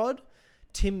 D-Rod,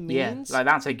 Tim Means. Yeah, like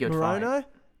that's a good Morono, fight.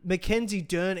 Mackenzie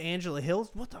Dern, Angela Hill.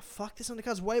 What the fuck? This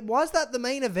undercard's why is that the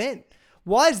main event?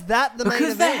 Why is that the main event?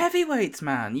 Because they're heavyweights,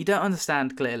 man. You don't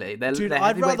understand clearly. They're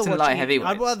heavyweights and light heavyweights.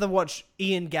 I'd rather watch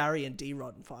Ian Gary and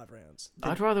D-Rod in 5 rounds.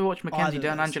 I'd rather watch Mackenzie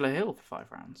Dern, Angela Hill for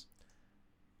 5 rounds.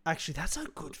 Actually, that's a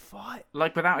good fight.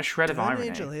 Like, without a shred of Dern irony,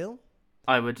 Angel Hill.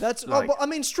 I would. That's. Like, I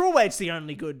mean, strawweight's the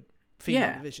only good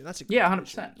female division. That's a good 100%.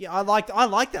 division. Yeah, I like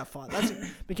that fight. That's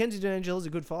Mackenzie Dern Angel is a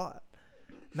good fight.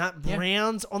 Matt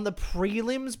Brown's on the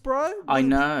prelims, bro. What I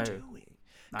know. Are we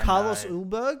doing? Carlos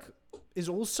Ulberg is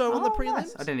also on the prelims.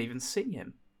 Nice. I didn't even see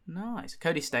him. Nice.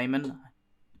 Cody Stamen,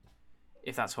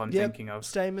 if that's what I'm thinking of.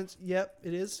 Stamens. Yep,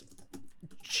 it is.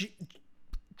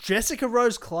 Jessica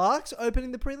Rose Clark's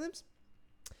opening the prelims.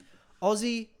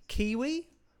 Aussie Kiwi.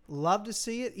 Love to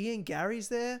see it. Ian Gary's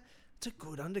there. It's a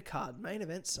good undercard. Main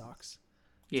event sucks.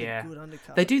 It's a good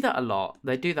undercard. They do that a lot.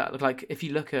 They do that. Like, if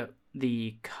you look at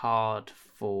the card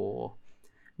for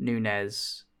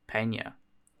Nunes Pena,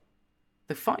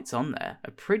 the fights on there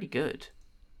are pretty good.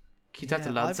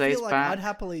 Kitata Ladze's back. I'd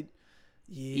happily...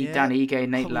 Yeah. Dan Ige,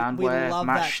 Nate Landwehr,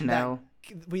 Matt Schnell.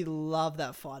 We love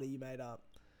that fighter you made up.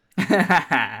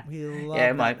 We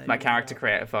love my character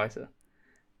creator fighter.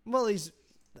 Well,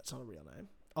 that's not a real name,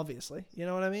 obviously. You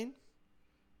know what I mean?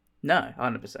 No,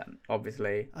 100%.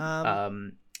 Obviously.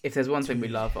 If there's one thing we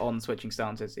love on switching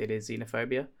stances, it is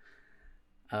xenophobia.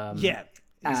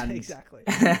 Exactly.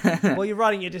 Well, you're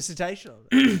writing your dissertation on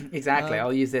it. Exactly.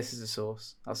 I'll use this as a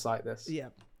source. I'll cite this. Yeah.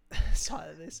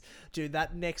 Cite this. Dude,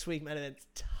 that next week, man, it's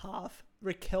tough.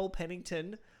 Raquel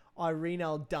Pennington, Irene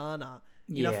Aldana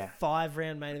in a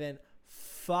 5-round main event.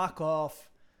 Fuck off.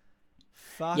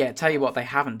 Tell you what, they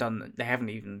haven't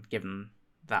even given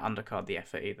that undercard the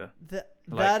effort either.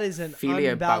 That is an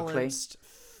Filio unbalanced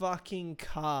fucking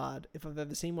card if I've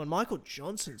ever seen one. Michael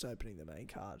Johnson's opening the main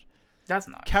card. That's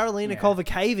nice. Karolina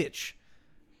Kovacevic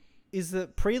is the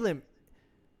prelim.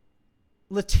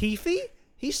 Latifi?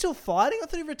 He's still fighting? I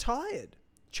thought he retired.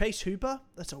 Chase Hooper?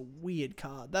 That's a weird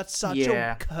card. That's such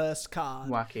a cursed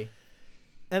card. Wacky.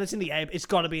 And it's in the It's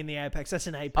got to be in the Apex. That's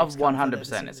an Apex card.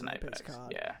 100% it's an Apex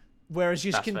card. Yeah. Whereas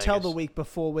you can tell the week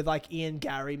before with like Ian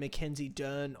Gary, Mackenzie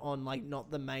Dern on like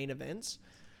not the main events.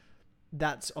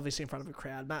 That's obviously in front of a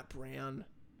crowd. Matt Brown,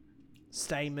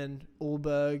 Stamen,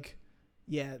 Ulberg.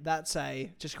 Yeah, that's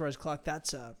Jessica Rose Clark.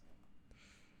 That's a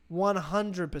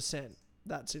 100%.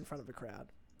 That's in front of a crowd.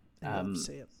 And you love to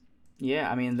see it.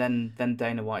 Yeah, I mean, then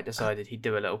Dana White decided he'd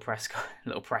do a little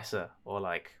presser, or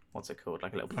like what's it called,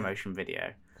 like a little promotion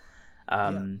video.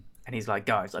 And he's like,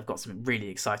 guys, I've got some really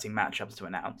exciting matchups to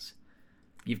announce.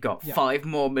 You've got 5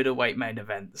 more middleweight main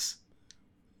events.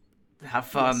 Have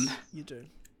fun. Yes, you do.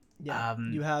 Yeah.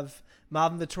 You have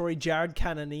Marvin Vettori, Jared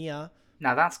Cannonier.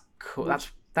 Now that's cool.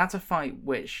 That's a fight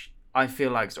which I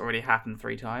feel like's already happened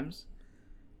 3 times.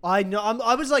 I know.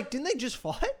 I was like, didn't they just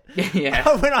fight?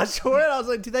 Yeah. When I saw it, I was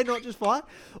like, did they not just fight?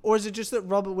 Or is it just that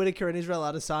Robert Whittaker and Israel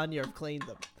Adesanya have cleaned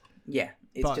them? Yeah,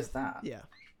 it's Both. just that. Yeah.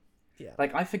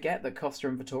 Like, I forget that Costa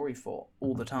and Vettori fought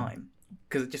all the time.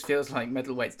 Because it just feels like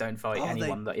middleweights don't fight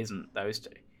anyone that isn't those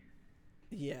two.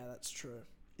 Yeah, that's true.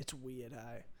 It's weird,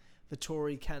 hey?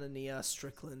 Vettori, Cannonier,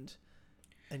 Strickland,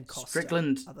 and Costa.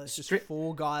 Strickland. Are those just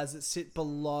 4 guys that sit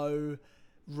below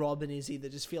Rob and Izzy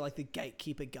that just feel like the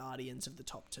gatekeeper guardians of the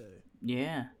top 2?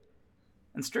 Yeah.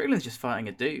 And Strickland's just fighting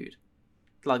a dude.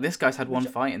 Like, this guy's had one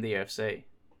fight in the UFC.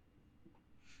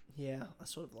 Yeah, I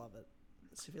sort of love it.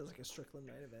 It feels like a Strickland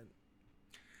main event.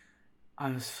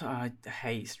 I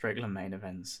hate Strickland main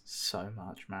events so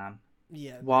much, man.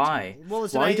 Yeah. Why? Well,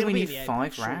 why do we need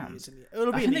 5 rounds? I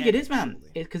don't think it is, man.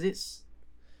 Because it's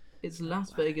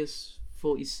Las Vegas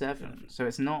 47, so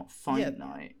it's not fight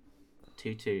night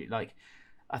 2-2. Like,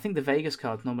 I think the Vegas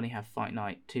cards normally have fight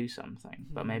night 2 something,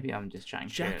 but maybe I'm just chatting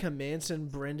shit. Jack Manson,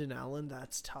 Brendan Allen,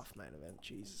 that's tough main event.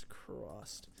 Jesus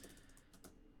Christ.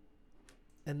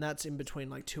 And that's in between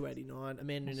like 289.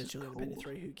 Amanda Nunes, Juliana Pena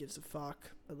 3. Who gives a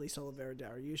fuck? At least Oliveira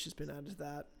Dariush has been added to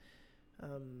that.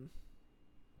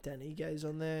 Dan Ige's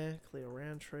on there. Cleo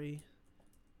Roundtree.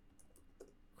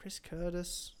 Chris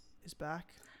Curtis is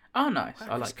back. Oh, nice. Wow,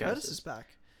 I like Curtis is back.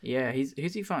 Yeah, who's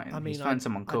he fighting? He's fighting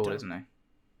someone cool, isn't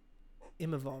he?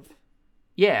 Imavov.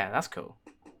 Yeah, that's cool.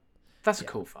 That's a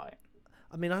cool fight.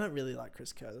 I mean, I don't really like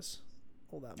Chris Curtis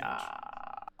all that much.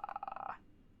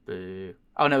 Boo.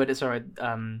 Oh no, it is. Sorry.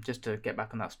 Just to get back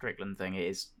on that Strickland thing, it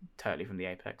is totally from the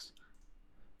Apex.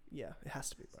 Yeah, it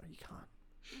has to be, bro. You can't.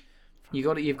 You've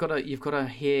got to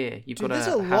hear. There's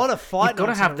a lot of fight. You've got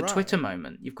to have the Twitter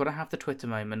moment. You've got to have the Twitter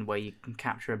moment where you can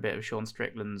capture a bit of Sean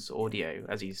Strickland's audio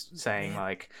as he's saying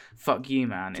like "fuck you,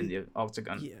 man" in the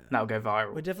octagon. Yeah. That'll go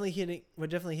viral. We're definitely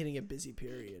hitting a busy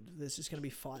period. There's just going to be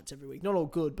fights every week. Not all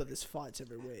good, but there's fights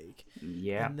every week.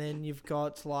 Yeah. And then you've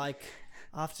got like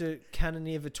after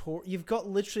Cannonier Vettori, you've got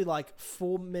literally like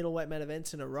 4 middleweight main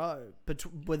events in a row, but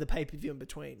with a pay-per-view in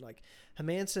between. Like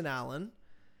Hermanson Allen.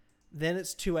 Then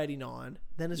it's 289.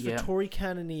 Then it's Vettori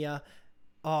Cannonier.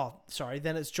 Oh, sorry.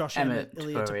 Then it's Josh Emmett Emmett,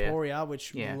 Ilya Topuria. Topuria,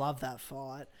 which Yeah. love that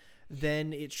fight.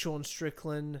 Then it's Sean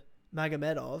Strickland,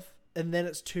 Magomedov, and then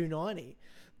it's 290.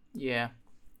 Yeah.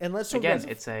 And let's talk Again,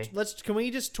 about it's a... Can we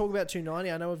just talk about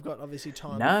 290? I know we've got obviously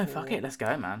time. No, fuck it. Let's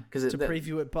go, man. Because to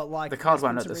preview it, but like the cards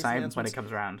there's won't been look the some recent same when it announcements.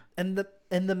 comes around.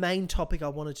 And the main topic I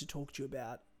wanted to talk to you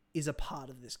about is a part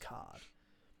of this card.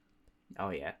 Oh,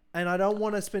 yeah. And I don't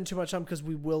want to spend too much time because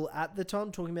we will at the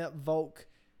time talking about Volk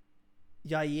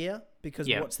Yair because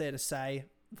what's there to say?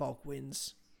 Volk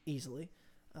wins easily.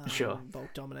 Sure.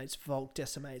 Volk dominates, Volk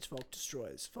decimates, Volk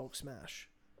destroys, Volk smash.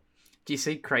 Do you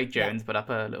see Craig Jones put up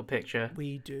a little picture?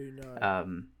 We do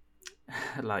know.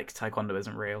 Like Taekwondo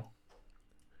isn't real.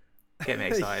 Get me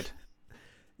excited.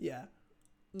 Yeah.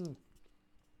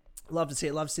 Love to see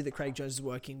it. Love to see that Craig Jones is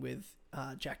working with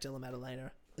Jack Della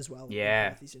Maddalena as well.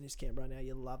 Yeah. He's in his camp right now.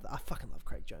 You love that. I fucking love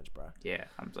Craig Jones, bro. Yeah,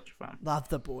 I'm such a fan. Love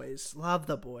the boys. Love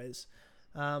the boys.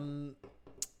 Co-main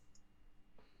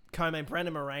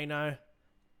Brandon Moreno,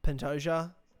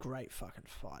 Pantoja. Great fucking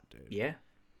fight, dude. Yeah.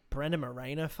 Brandon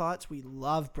Moreno fights. We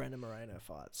love Brandon Moreno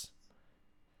fights.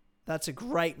 That's a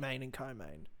great main and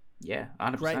co-main. Yeah,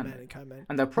 100%. Great main and co-main.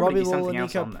 And there'll probably Robbie be something Lawler,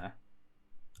 else Nico... on there.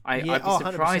 I'd be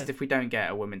 100%. surprised if we don't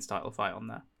get a women's title fight on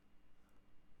there.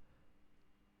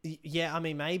 Yeah, I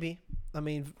mean, maybe. I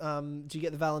mean, do you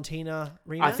get the Valentina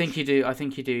rematch? I think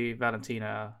you do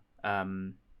Valentina.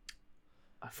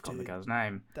 I forgot the girl's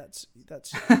name. That's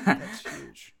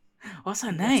huge. What's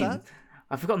her name? What's that?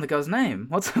 I've forgotten the girl's name.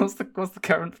 What's the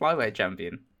current flyweight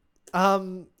champion?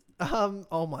 Oh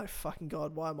my fucking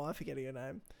god! Why am I forgetting her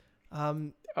name?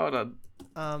 Hold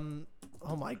on.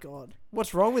 Oh my god!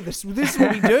 What's wrong with this? This is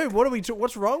what we do. What are we?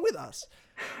 What's wrong with us?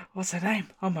 What's her name?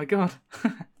 Oh my god.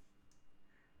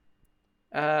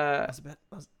 I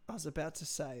was about to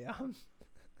say.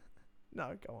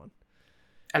 No, go on.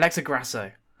 Alexa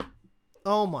Grasso.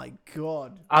 Oh my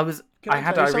god! I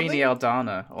had tell you Irene something?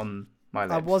 Aldana on my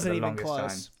list. I wasn't for the even longest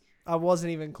close. time. I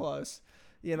wasn't even close.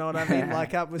 You know what I mean?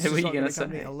 Like, I was Who just were you not gonna going to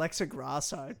come to say? Alexa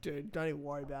Grasso, dude. Don't even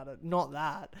worry about it. Not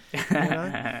that. You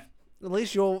know? At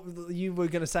least you were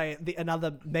going to say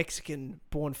another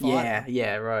Mexican-born fighter.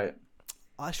 Yeah, right.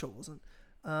 I sure wasn't.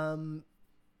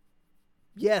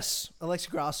 Yes,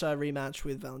 Alexa Grasso rematch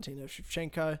with Valentina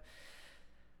Shevchenko.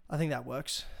 I think that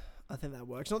works. Not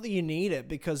that you need it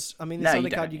because, I mean, this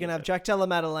undercard, you're going to have Jack Della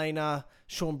Maddalena,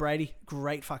 Sean Brady.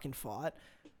 Great fucking fight.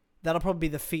 That'll probably be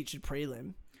the featured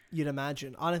prelim, you'd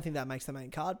imagine. I don't think that makes the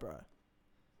main card, bro.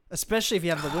 Especially if you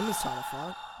have the women's title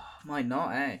fight. Might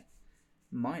not, eh?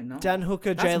 Might not. Dan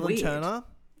Hooker, That's Jalen weird. Turner.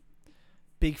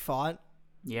 Big fight.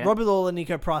 Yeah. Robbie Lawler,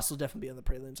 Nico Price will definitely be on the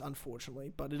prelims,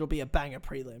 unfortunately, but it'll be a banger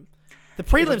prelim. The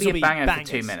prelims will be banger bangers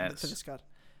for 2 minutes. for this card.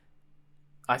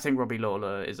 I think Robbie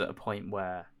Lawler is at a point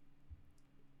where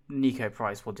Nico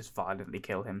Price will just violently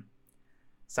kill him.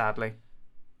 Sadly,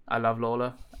 I love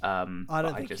Lawler. I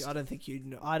don't think you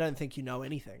know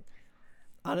anything.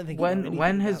 I don't think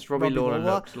when has Robbie Lawler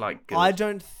looked like good? I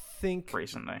don't think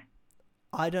recently.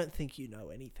 I don't think you know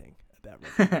anything about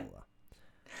Robbie Lawler.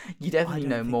 You definitely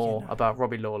know more about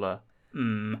Robbie Lawler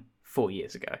 4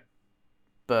 years ago.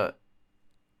 But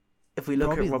if we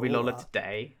look at Robbie Lawler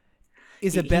today,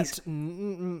 Robbie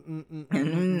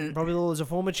Lawler is a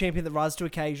former champion that rises to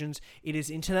occasions. It is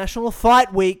International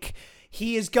Fight Week.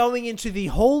 He is going into the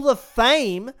Hall of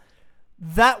Fame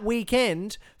that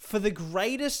weekend for the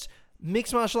greatest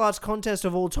mixed martial arts contest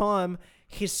of all time,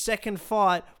 his second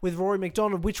fight with Rory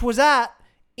McDonald, which was at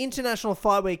International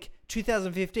Fight Week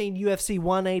 2015 UFC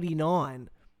 189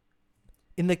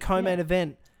 in the co-main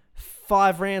event.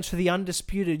 5 rounds for the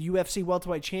undisputed UFC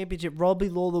welterweight championship. Robbie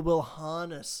Lawler will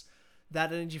harness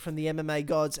that energy from the MMA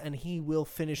gods and he will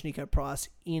finish Nico Price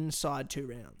inside 2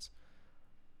 rounds.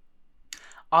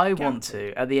 I want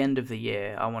to, at the end of the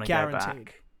year, I want to go back. Guaranteed.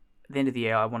 At the end of the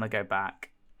year, I want to go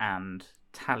back and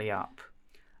tally up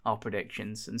our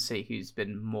predictions and see who's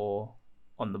been more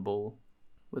on the ball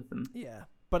with them. Yeah,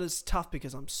 but it's tough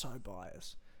because I'm so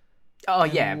biased. Oh,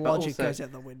 and yeah, logic but also, goes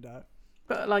out the window.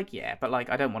 But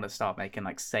I don't want to start making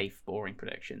like safe, boring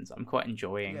predictions. I'm quite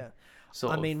enjoying. Yeah.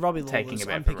 Robbie taking a bit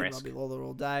I'm of a picking risk. Robbie Lawler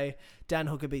all day. Dan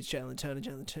Hooker beats Jalen Turner.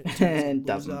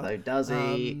 Doesn't though, does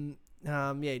he?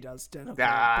 Yeah, he does. Dan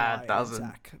Hooker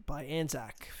doesn't. By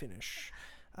Anzac finish.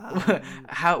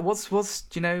 What's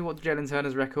do you know what Jalen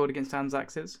Turner's record against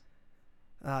Anzacs is?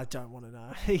 I don't want to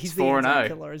know. He's the 4-0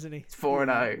 killer, isn't he? It's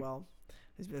 4-0. Well,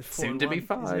 he's been 4-1, Soon to be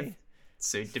 5.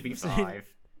 Soon to be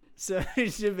 5. So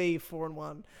it should be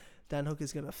 4-1. Dan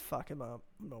Hooker's gonna fuck him up.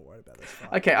 I'm not worried about this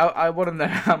fight. Okay, I want to know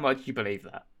how much you believe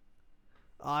that.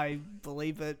 I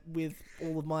believe it with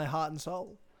all of my heart and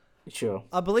soul. Sure.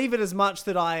 I believe it as much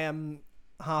that I am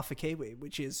half a Kiwi,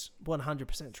 which is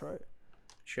 100% true.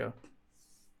 Sure.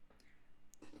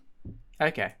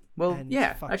 Okay. Well, And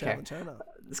yeah. fuck Okay. Jalen Turner.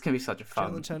 This can be such a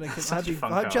fun. Jalen Turner can, such a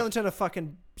fun I hope card. Jalen Turner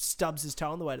fucking stubs his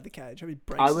toe on the way to the cage. I hope he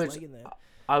breaks I his would. leg in there.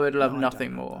 I would love No, I nothing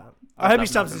don't hope more. that. I'd I hope he love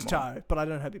stubs his nothing more. toe, but I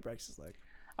don't hope he breaks his leg.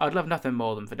 I'd love nothing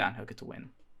more than for Dan Hooker to win.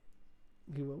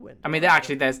 He will win. I mean,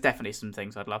 actually, there's definitely some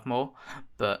things I'd love more,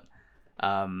 but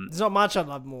There's not much I'd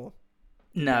love more.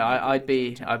 no, Yeah, I'd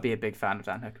be a big fan of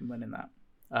Dan Hooker winning that.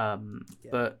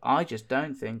 But I just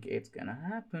don't think it's gonna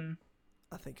happen.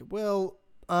 I think it will.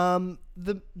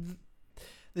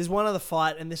 There's one other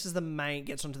fight, and this is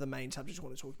gets onto the main subject I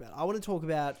want to talk about. I want to talk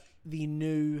about the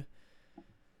new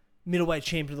middleweight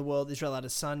champion of the world, Israel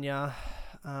Adesanya.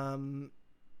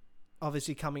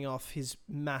 Obviously coming off his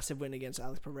massive win against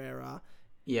Alex Pereira.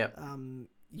 Yep.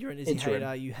 You're an Izzy Interim.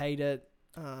 hater. You hate it.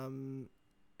 And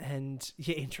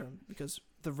yeah, interim, because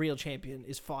the real champion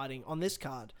is fighting on this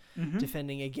card,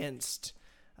 defending against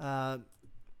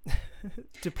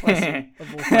Duplessis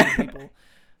of all fucking people.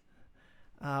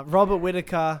 Robert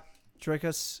Whittaker,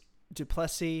 Dricus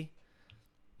Duplessis.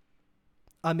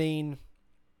 I mean,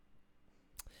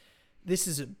 this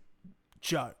is a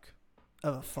joke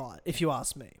of a fight, if you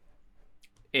ask me.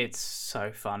 It's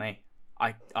so funny.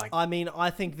 I mean,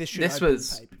 I think this should. This open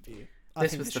was- the pay-per-view.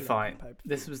 This was the fight.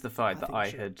 This was the fight that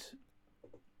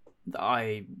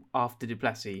I after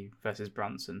Duplessis versus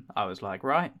Brunson, I was like,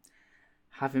 right,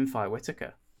 have him fight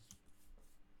Whittaker,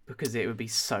 because it would be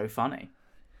so funny.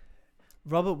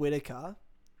 Robert Whittaker,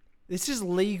 this is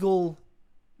legal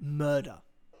murder.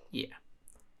 Yeah.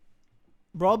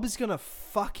 Rob is gonna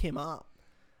fuck him up,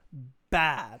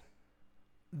 bad,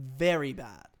 very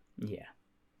bad. Yeah.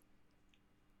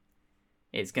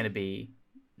 It's gonna be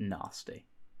nasty.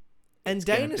 And It's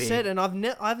gonna Dana be- said, and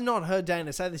I've not heard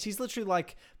Dana say this. He's literally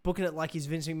like booking it like he's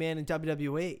Vince McMahon in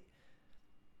WWE.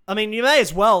 I mean, you may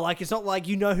as well. Like, it's not like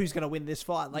you know who's going to win this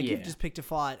fight. Like, Yeah. you've just picked a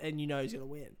fight and you know who's going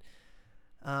to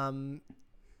win.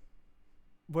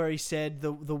 Where he said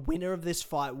the winner of this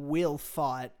fight will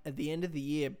fight at the end of the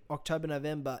year, October,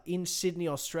 November, in Sydney,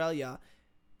 Australia,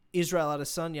 Israel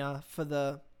Adesanya for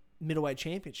the middleweight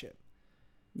championship.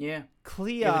 Yeah.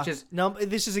 Clear. Yeah, which is-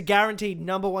 This is a guaranteed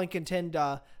number one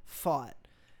contender fight.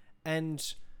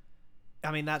 And,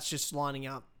 I mean, that's just lining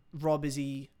up Rob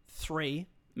Izzy 3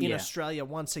 in Yeah. Australia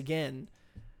once again,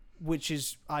 which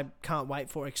is, I can't wait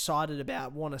for, excited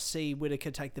about, want to see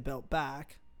Whittaker take the belt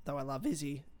back, though I love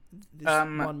Izzy. This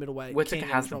one middleweight. Whittaker king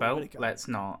has is the Robert belt. Whittaker. Let's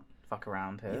not fuck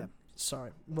around here. Yeah,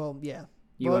 sorry. Well, yeah.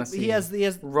 You Well, want to see he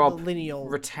has Rob the lineal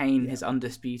retain his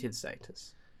undisputed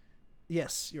status.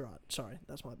 Yes, you're right. Sorry,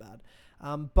 that's my bad.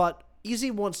 But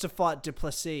Izzy wants to fight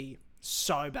Duplessis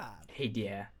so bad.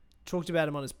 Yeah. Talked about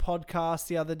him on his podcast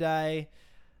the other day.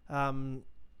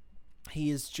 He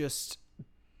is just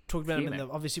talked about him in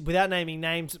obviously without naming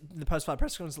names. The post-fight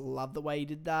press conference. Love the way he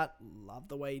did that. Love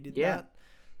the way he did that.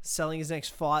 Selling his next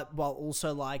fight while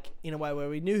also like in a way where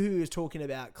we knew who he was talking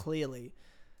about. Clearly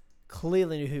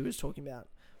knew who he was talking about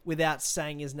without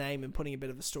saying his name and putting a bit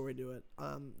of a story to it.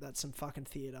 That's some fucking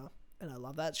theater. And I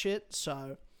love that shit.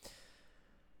 So,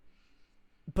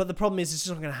 but the problem is, it's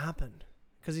just not going to happen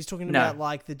because he's talking about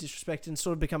like the disrespect and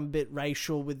sort of become a bit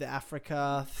racial with the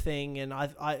Africa thing. And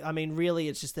I mean, really,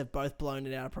 it's just they've both blown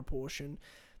it out of proportion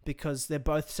because they're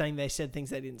both saying they said things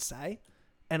they didn't say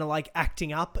and are like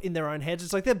acting up in their own heads.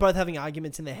 It's like they're both having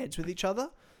arguments in their heads with each other.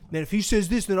 Man, if he says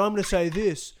this, then I'm going to say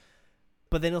this.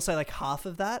 But then he'll say like half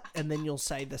of that, and then you'll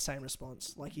say the same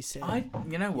response, like he said.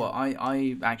 You know what?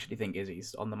 I actually think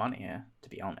Izzy's on the money here, to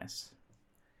be honest.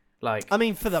 Like, I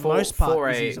mean, for the most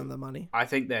part, Izzy's on the money. I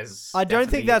think there's. I don't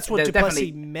think that's what Duplessis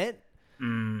definitely- meant.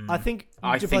 I think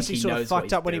I Duplessis think he sort of knows what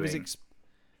fucked up he's when he doing. was.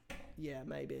 Yeah,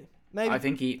 maybe. I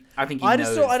think he I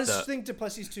knows just that- think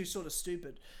Duplessis too sort of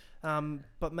stupid.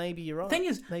 But maybe you're right. Thing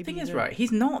is, Maybe right?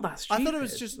 He's not that stupid. I thought it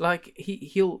was just like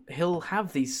he'll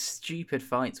have these stupid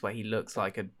fights where he looks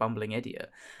like a bumbling idiot,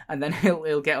 and then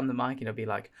he'll get on the mic and he'll be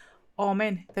like, "Oh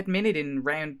man, that minute in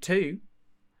round 2,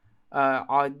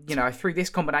 I threw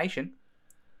this combination,"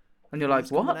 and you're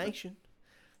like, "What?" combination.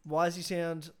 Why does he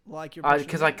sound like you're?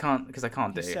 Because I can't do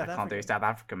South a South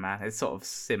African man. It's sort of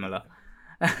similar.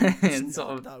 It's sort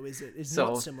not, of though, is it? It's sort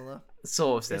not of- similar.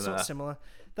 sort of It's similar. not similar.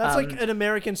 That's like an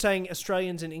American saying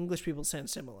Australians and English people sound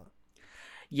similar.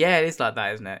 Yeah, it is like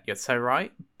that, isn't it? You're so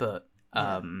right, but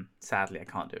sadly, I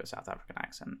can't do a South African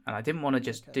accent, and I didn't want to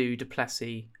just do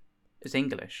Duplessis as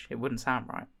English. It wouldn't sound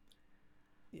right.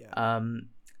 Yeah.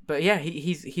 But yeah,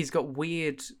 he's got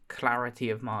weird clarity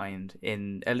of mind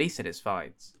at least in his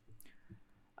fights.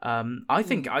 I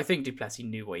think Duplessis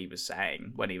knew what he was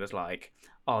saying when he was like,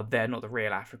 "Oh, they're not the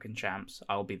real African champs.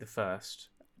 I'll be the first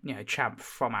champ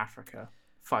from Africa,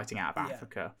 fighting out of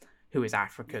Africa, who is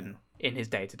African in his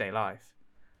day-to-day life.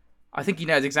 I think he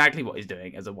knows exactly what he's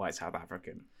doing as a white South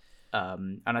African.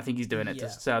 And I think he's doing it to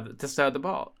stir the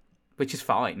pot, which is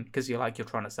fine, because you're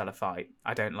trying to sell a fight.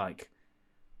 I don't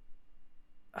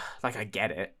I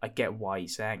get it. I get why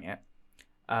he's saying it.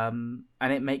 And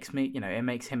it makes me, it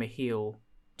makes him a heel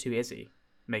to Izzy.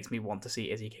 It makes me want to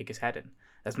see Izzy kick his head in,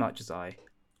 as much as I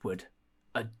would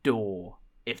adore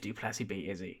if Duplessis beat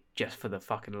Izzy just for the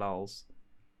fucking lols.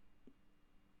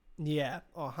 Yeah,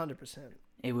 100%.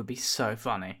 It would be so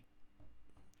funny.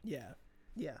 Yeah,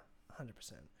 100%.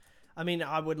 I mean,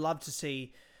 I would love to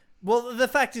see... Well, the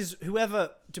fact is,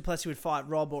 whoever Duplessis would fight,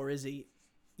 Rob or Izzy,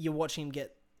 you're watching him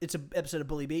get... It's an episode of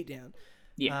Bully Beatdown.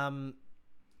 Yeah.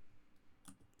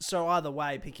 So either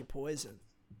way, pick your poison.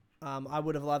 I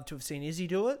would have loved to have seen Izzy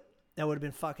do it. That would have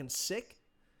been fucking sick.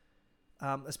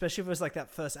 Especially if it was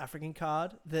that first African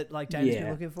card that Dane's been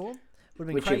looking for. Would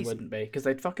have been crazy. Which it wouldn't be, because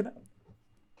they'd fuck it up.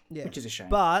 Yeah. Which is a shame.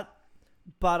 But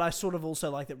I sort of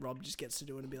also like that Rob just gets to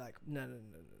do it and be like, no.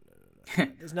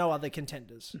 There's no other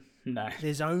contenders. No.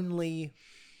 There's only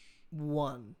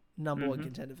one number one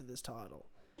contender for this title.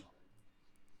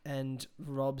 And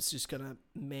Rob's just going to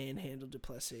manhandle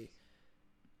Duplessis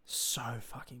so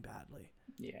fucking badly.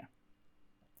 Yeah.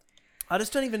 I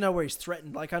just don't even know where he's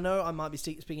threatened. I know I might be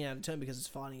speaking out of turn because it's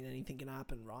fighting and anything can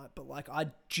happen, right? But,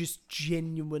 I just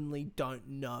genuinely don't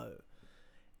know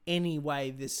any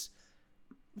way this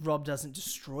Rob doesn't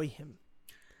destroy him.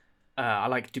 I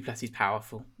like Duplessis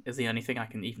powerful is the only thing I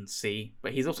can even see,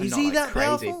 but he's also not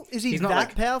crazy. Powerful? Is he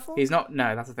that powerful? He's not.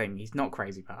 No, that's the thing. He's not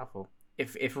crazy powerful.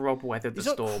 If Rob weathered the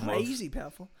storm, crazy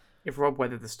powerful. If Rob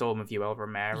weathered the storm of Yoel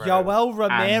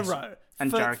Romero,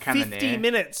 and for Jared Cannonier, 50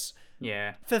 minutes,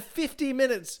 for 50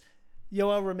 minutes,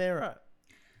 Yoel Romero.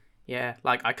 Yeah,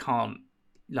 I can't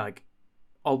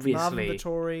obviously. Marvin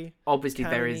Vittori, obviously,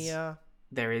 Cannonier.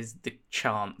 there is the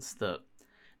chance that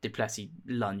Duplessis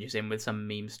lunges in with some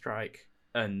meme strike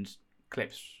and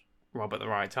clips Rob at the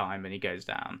right time, and he goes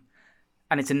down.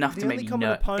 And it's enough to make me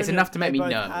nervous. It's enough to make me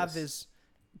nervous. Have is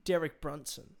Derek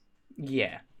Brunson.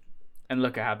 Yeah, and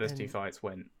look at how those two fights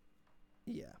went.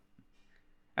 Yeah,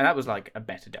 and that was a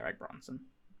better Derek Brunson,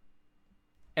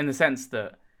 in the sense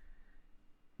that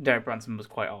Derek Brunson was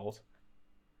quite old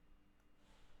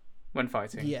when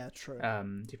fighting. Yeah, true.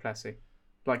 Duplessis,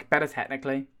 better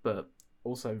technically, but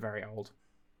also very old.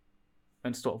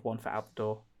 And sort of one foot out the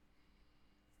door.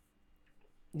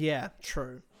 Yeah,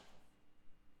 true.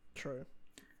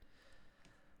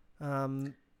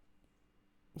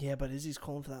 Yeah, but Izzy's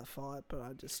calling for that fight,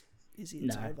 but it's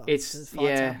over. It's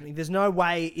happening. There's no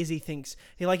way Izzy thinks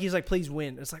he's like, please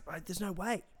win. It's there's no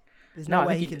way. There's no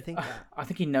way he can think that. I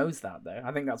think he knows that though.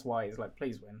 I think that's why he's like,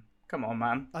 please win. Come on,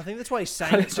 man. I think that's why he's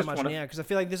saying it so much now, because I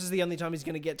feel like this is the only time he's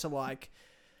going to get to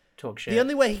talk shit. The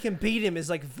only way he can beat him is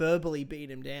verbally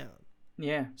beat him down.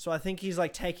 Yeah. So I think he's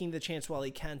taking the chance while he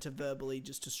can to verbally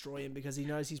just destroy him, because he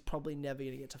knows he's probably never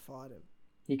going to get to fight him.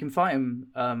 He can fight him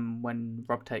when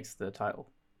Rob takes the title.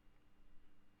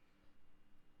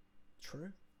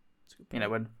 True.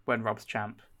 When Rob's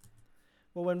champ.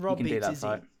 Well, when Rob beats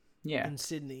Izzy in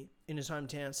Sydney, in his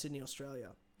hometown, Sydney, Australia.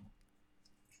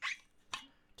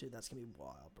 Dude, that's going to be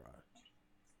wild, bro.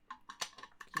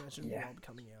 Can you imagine Rob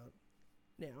coming out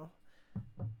now?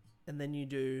 And then you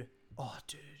do... Oh,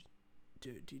 dude,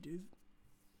 do you do...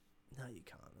 No, you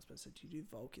can't. I was supposed to say, do you do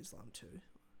Volk Islam too?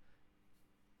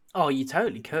 Oh, you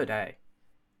totally could, eh?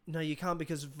 No, you can't,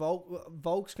 because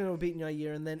Volk's going to beat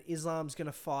Yair, and then Islam's going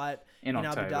to fight in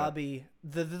Abu Dhabi.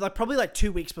 Probably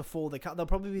 2 weeks before the card. They'll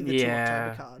probably be the 2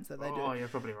 October cards that they do. Oh, you're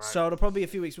probably right. So it'll probably be a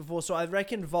few weeks before. So I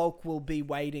reckon Volk will be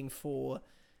waiting for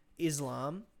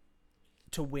Islam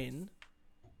to win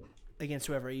against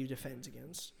whoever he defends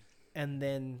against, and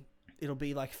then it'll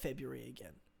be February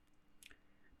again.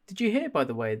 Did you hear, by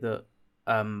the way, that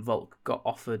Volk got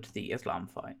offered the Islam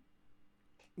fight?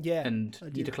 Yeah. And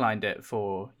you declined it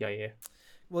for Yair.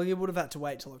 Well, you would have had to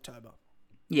wait till October.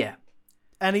 Yeah.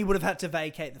 And he would have had to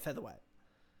vacate the featherweight.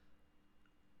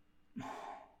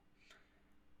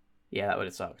 Yeah, that would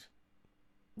have sucked.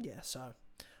 Yeah, so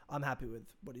I'm happy with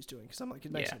what he's doing, because I'm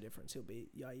it makes no difference. He'll beat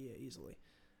Yair easily.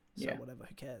 So whatever,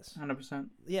 who cares? 100%.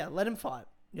 Yeah, let him fight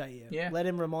Yair. Yeah. Let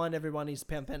him remind everyone he's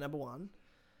pound number one.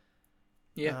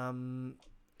 Yeah. And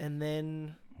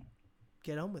then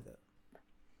get on with it.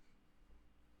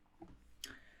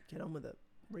 Get on with it.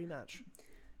 Rematch.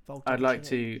 I'd like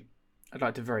to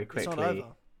very quickly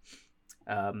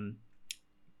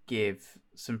give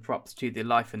some props to the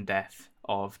life and death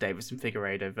of Davison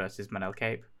Figueiredo versus Manel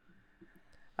Cape.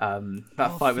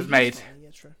 That fight was made.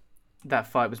 Yeah, true. That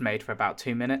fight was made for about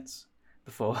 2 minutes,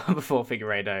 before before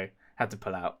Figueiredo had to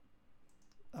pull out.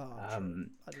 Oh,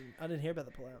 true. I didn't hear about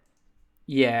the pullout.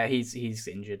 Yeah, he's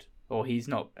injured, or he's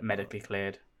not medically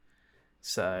cleared.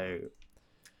 So,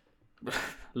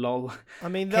 lol. I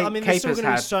mean, there's still Capers going to be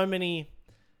had so many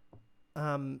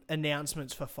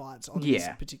announcements for fights on this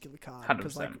particular card,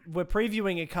 because 100%. we're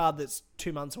previewing a card that's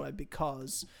 2 months away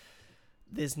because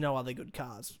there's no other good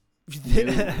cards.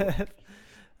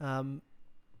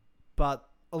 But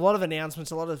a lot of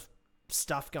announcements, a lot of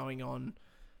stuff going on.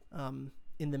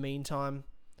 In the meantime,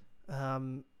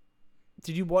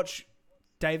 did you watch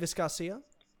Davis Garcia?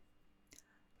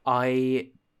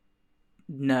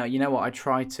 No, you know what? I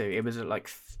tried to. It was at like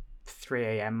 3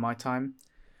 a.m. my time,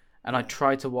 and I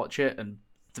tried to watch it, and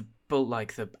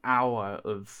the hour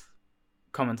of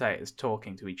commentators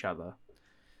talking to each other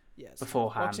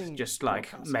beforehand just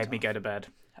like made me go to bed.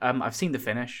 I've seen the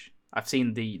finish. I've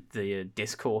seen the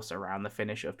discourse around the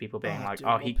finish of people being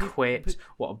he quit.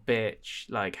 What a bitch!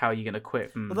 Like, how are you going to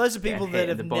quit from? Well, those are people that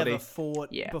have never body?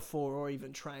 fought before, or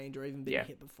even trained, or even been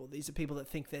hit before. These are people that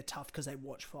think they're tough because they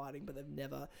watch fighting, but they've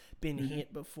never been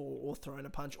hit before or thrown a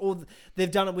punch, or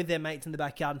they've done it with their mates in the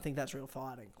backyard and think that's real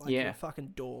fighting. Like, you're a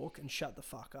fucking dork and shut the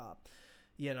fuck up.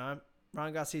 You know,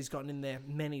 Ryan Garcia's gotten in there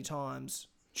many times,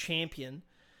 champion.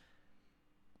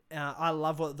 I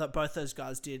love what both those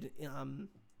guys did.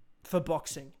 For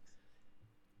boxing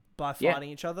by fighting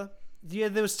each other. Yeah,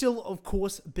 there was still, of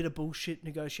course, a bit of bullshit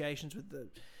negotiations with the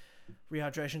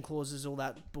rehydration clauses, all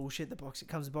that bullshit that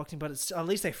comes to boxing, but it's at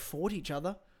least they fought each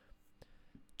other.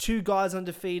 2 guys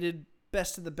undefeated,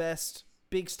 best of the best,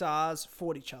 big stars,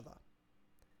 fought each other.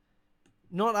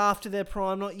 Not after their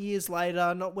prime, not years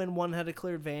later, not when one had a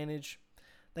clear advantage.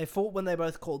 They fought when they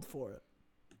both called for it.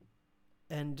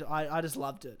 And I just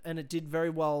loved it. And it did very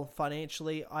well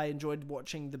financially. I enjoyed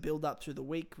watching the build-up through the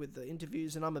week with the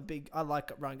interviews. And I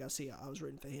like Ryan Garcia. I was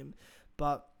rooting for him.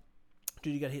 But,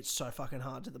 dude, you got hit so fucking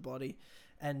hard to the body.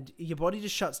 And your body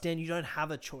just shuts down. You don't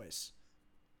have a choice.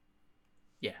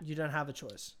 Yeah. You don't have a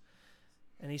choice.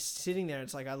 And he's sitting there.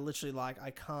 It's like,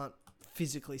 I can't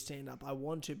physically stand up. I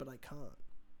want to, but I can't.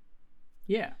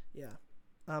 Yeah. Yeah.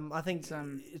 I think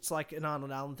it's like an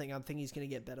Arnold Allen thing. I think he's going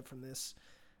to get better from this.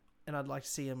 And I'd like to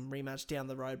see him rematch down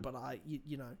the road, but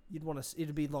you'd want to.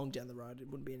 It'd be long down the road. It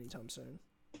wouldn't be anytime soon.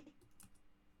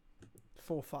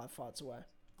 4 or 5 fights away.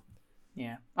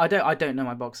 Yeah, I don't know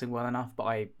my boxing well enough, but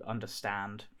I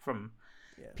understand from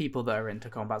people that are into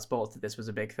combat sports that this was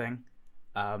a big thing.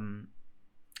 And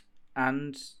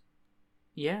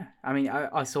yeah, I mean,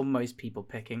 I saw most people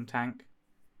picking Tank.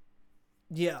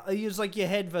 Yeah, it was like your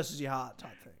head versus your heart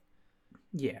type thing.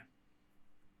 Yeah,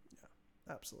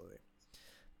 absolutely.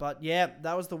 But yeah,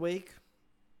 that was the week.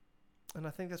 And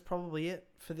I think that's probably it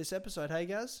for this episode. Hey,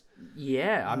 guys?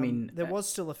 Yeah, I mean... there was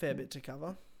still a fair bit to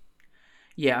cover.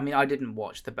 Yeah, I mean, I didn't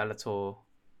watch the Bellator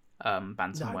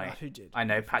bantamweight. No, who did? I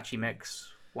know Patchy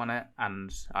Mix won it,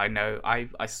 and I know... I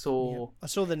saw... Yeah. I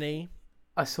saw the knee.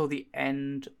 I saw the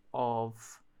end of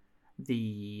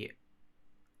the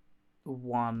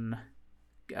one...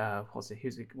 what's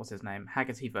his name?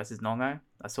 Haggerty versus Nongo.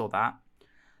 I saw that.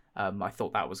 I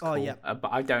thought that was cool. Oh, yeah.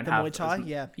 But I don't have... Muay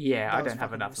Thai? Yeah, I don't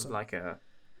have enough of like a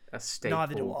staple.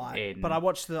 Neither do I. But I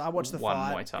watched the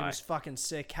fight. Muay Thai. It was fucking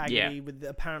sick. Haggerty with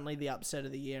apparently the upset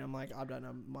of the year. I'm like, I don't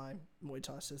know. My Muay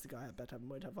Thai says the guy had better have a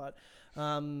Muay Thai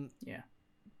fight. Yeah.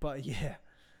 But yeah.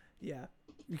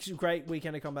 It's a great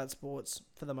weekend of combat sports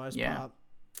for the most part.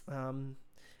 And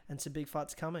some big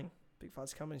fights coming.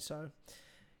 So,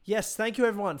 yes, thank you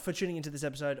everyone for tuning into this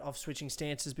episode of Switching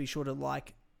Stances. Be sure to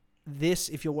like this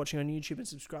if you're watching on YouTube and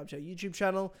subscribe to our YouTube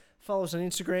channel. Follow us on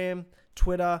Instagram,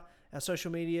 Twitter, our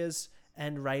social medias,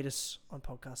 and rate us on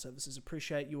podcast services.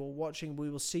 Appreciate you all watching.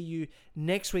 We will see you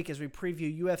next week as we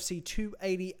preview UFC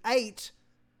 288,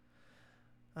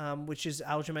 which is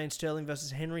Aljamain Sterling versus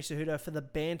Henry Cejudo for the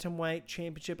Bantamweight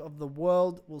Championship of the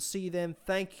World. We'll see you then.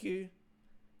 Thank you.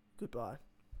 Goodbye.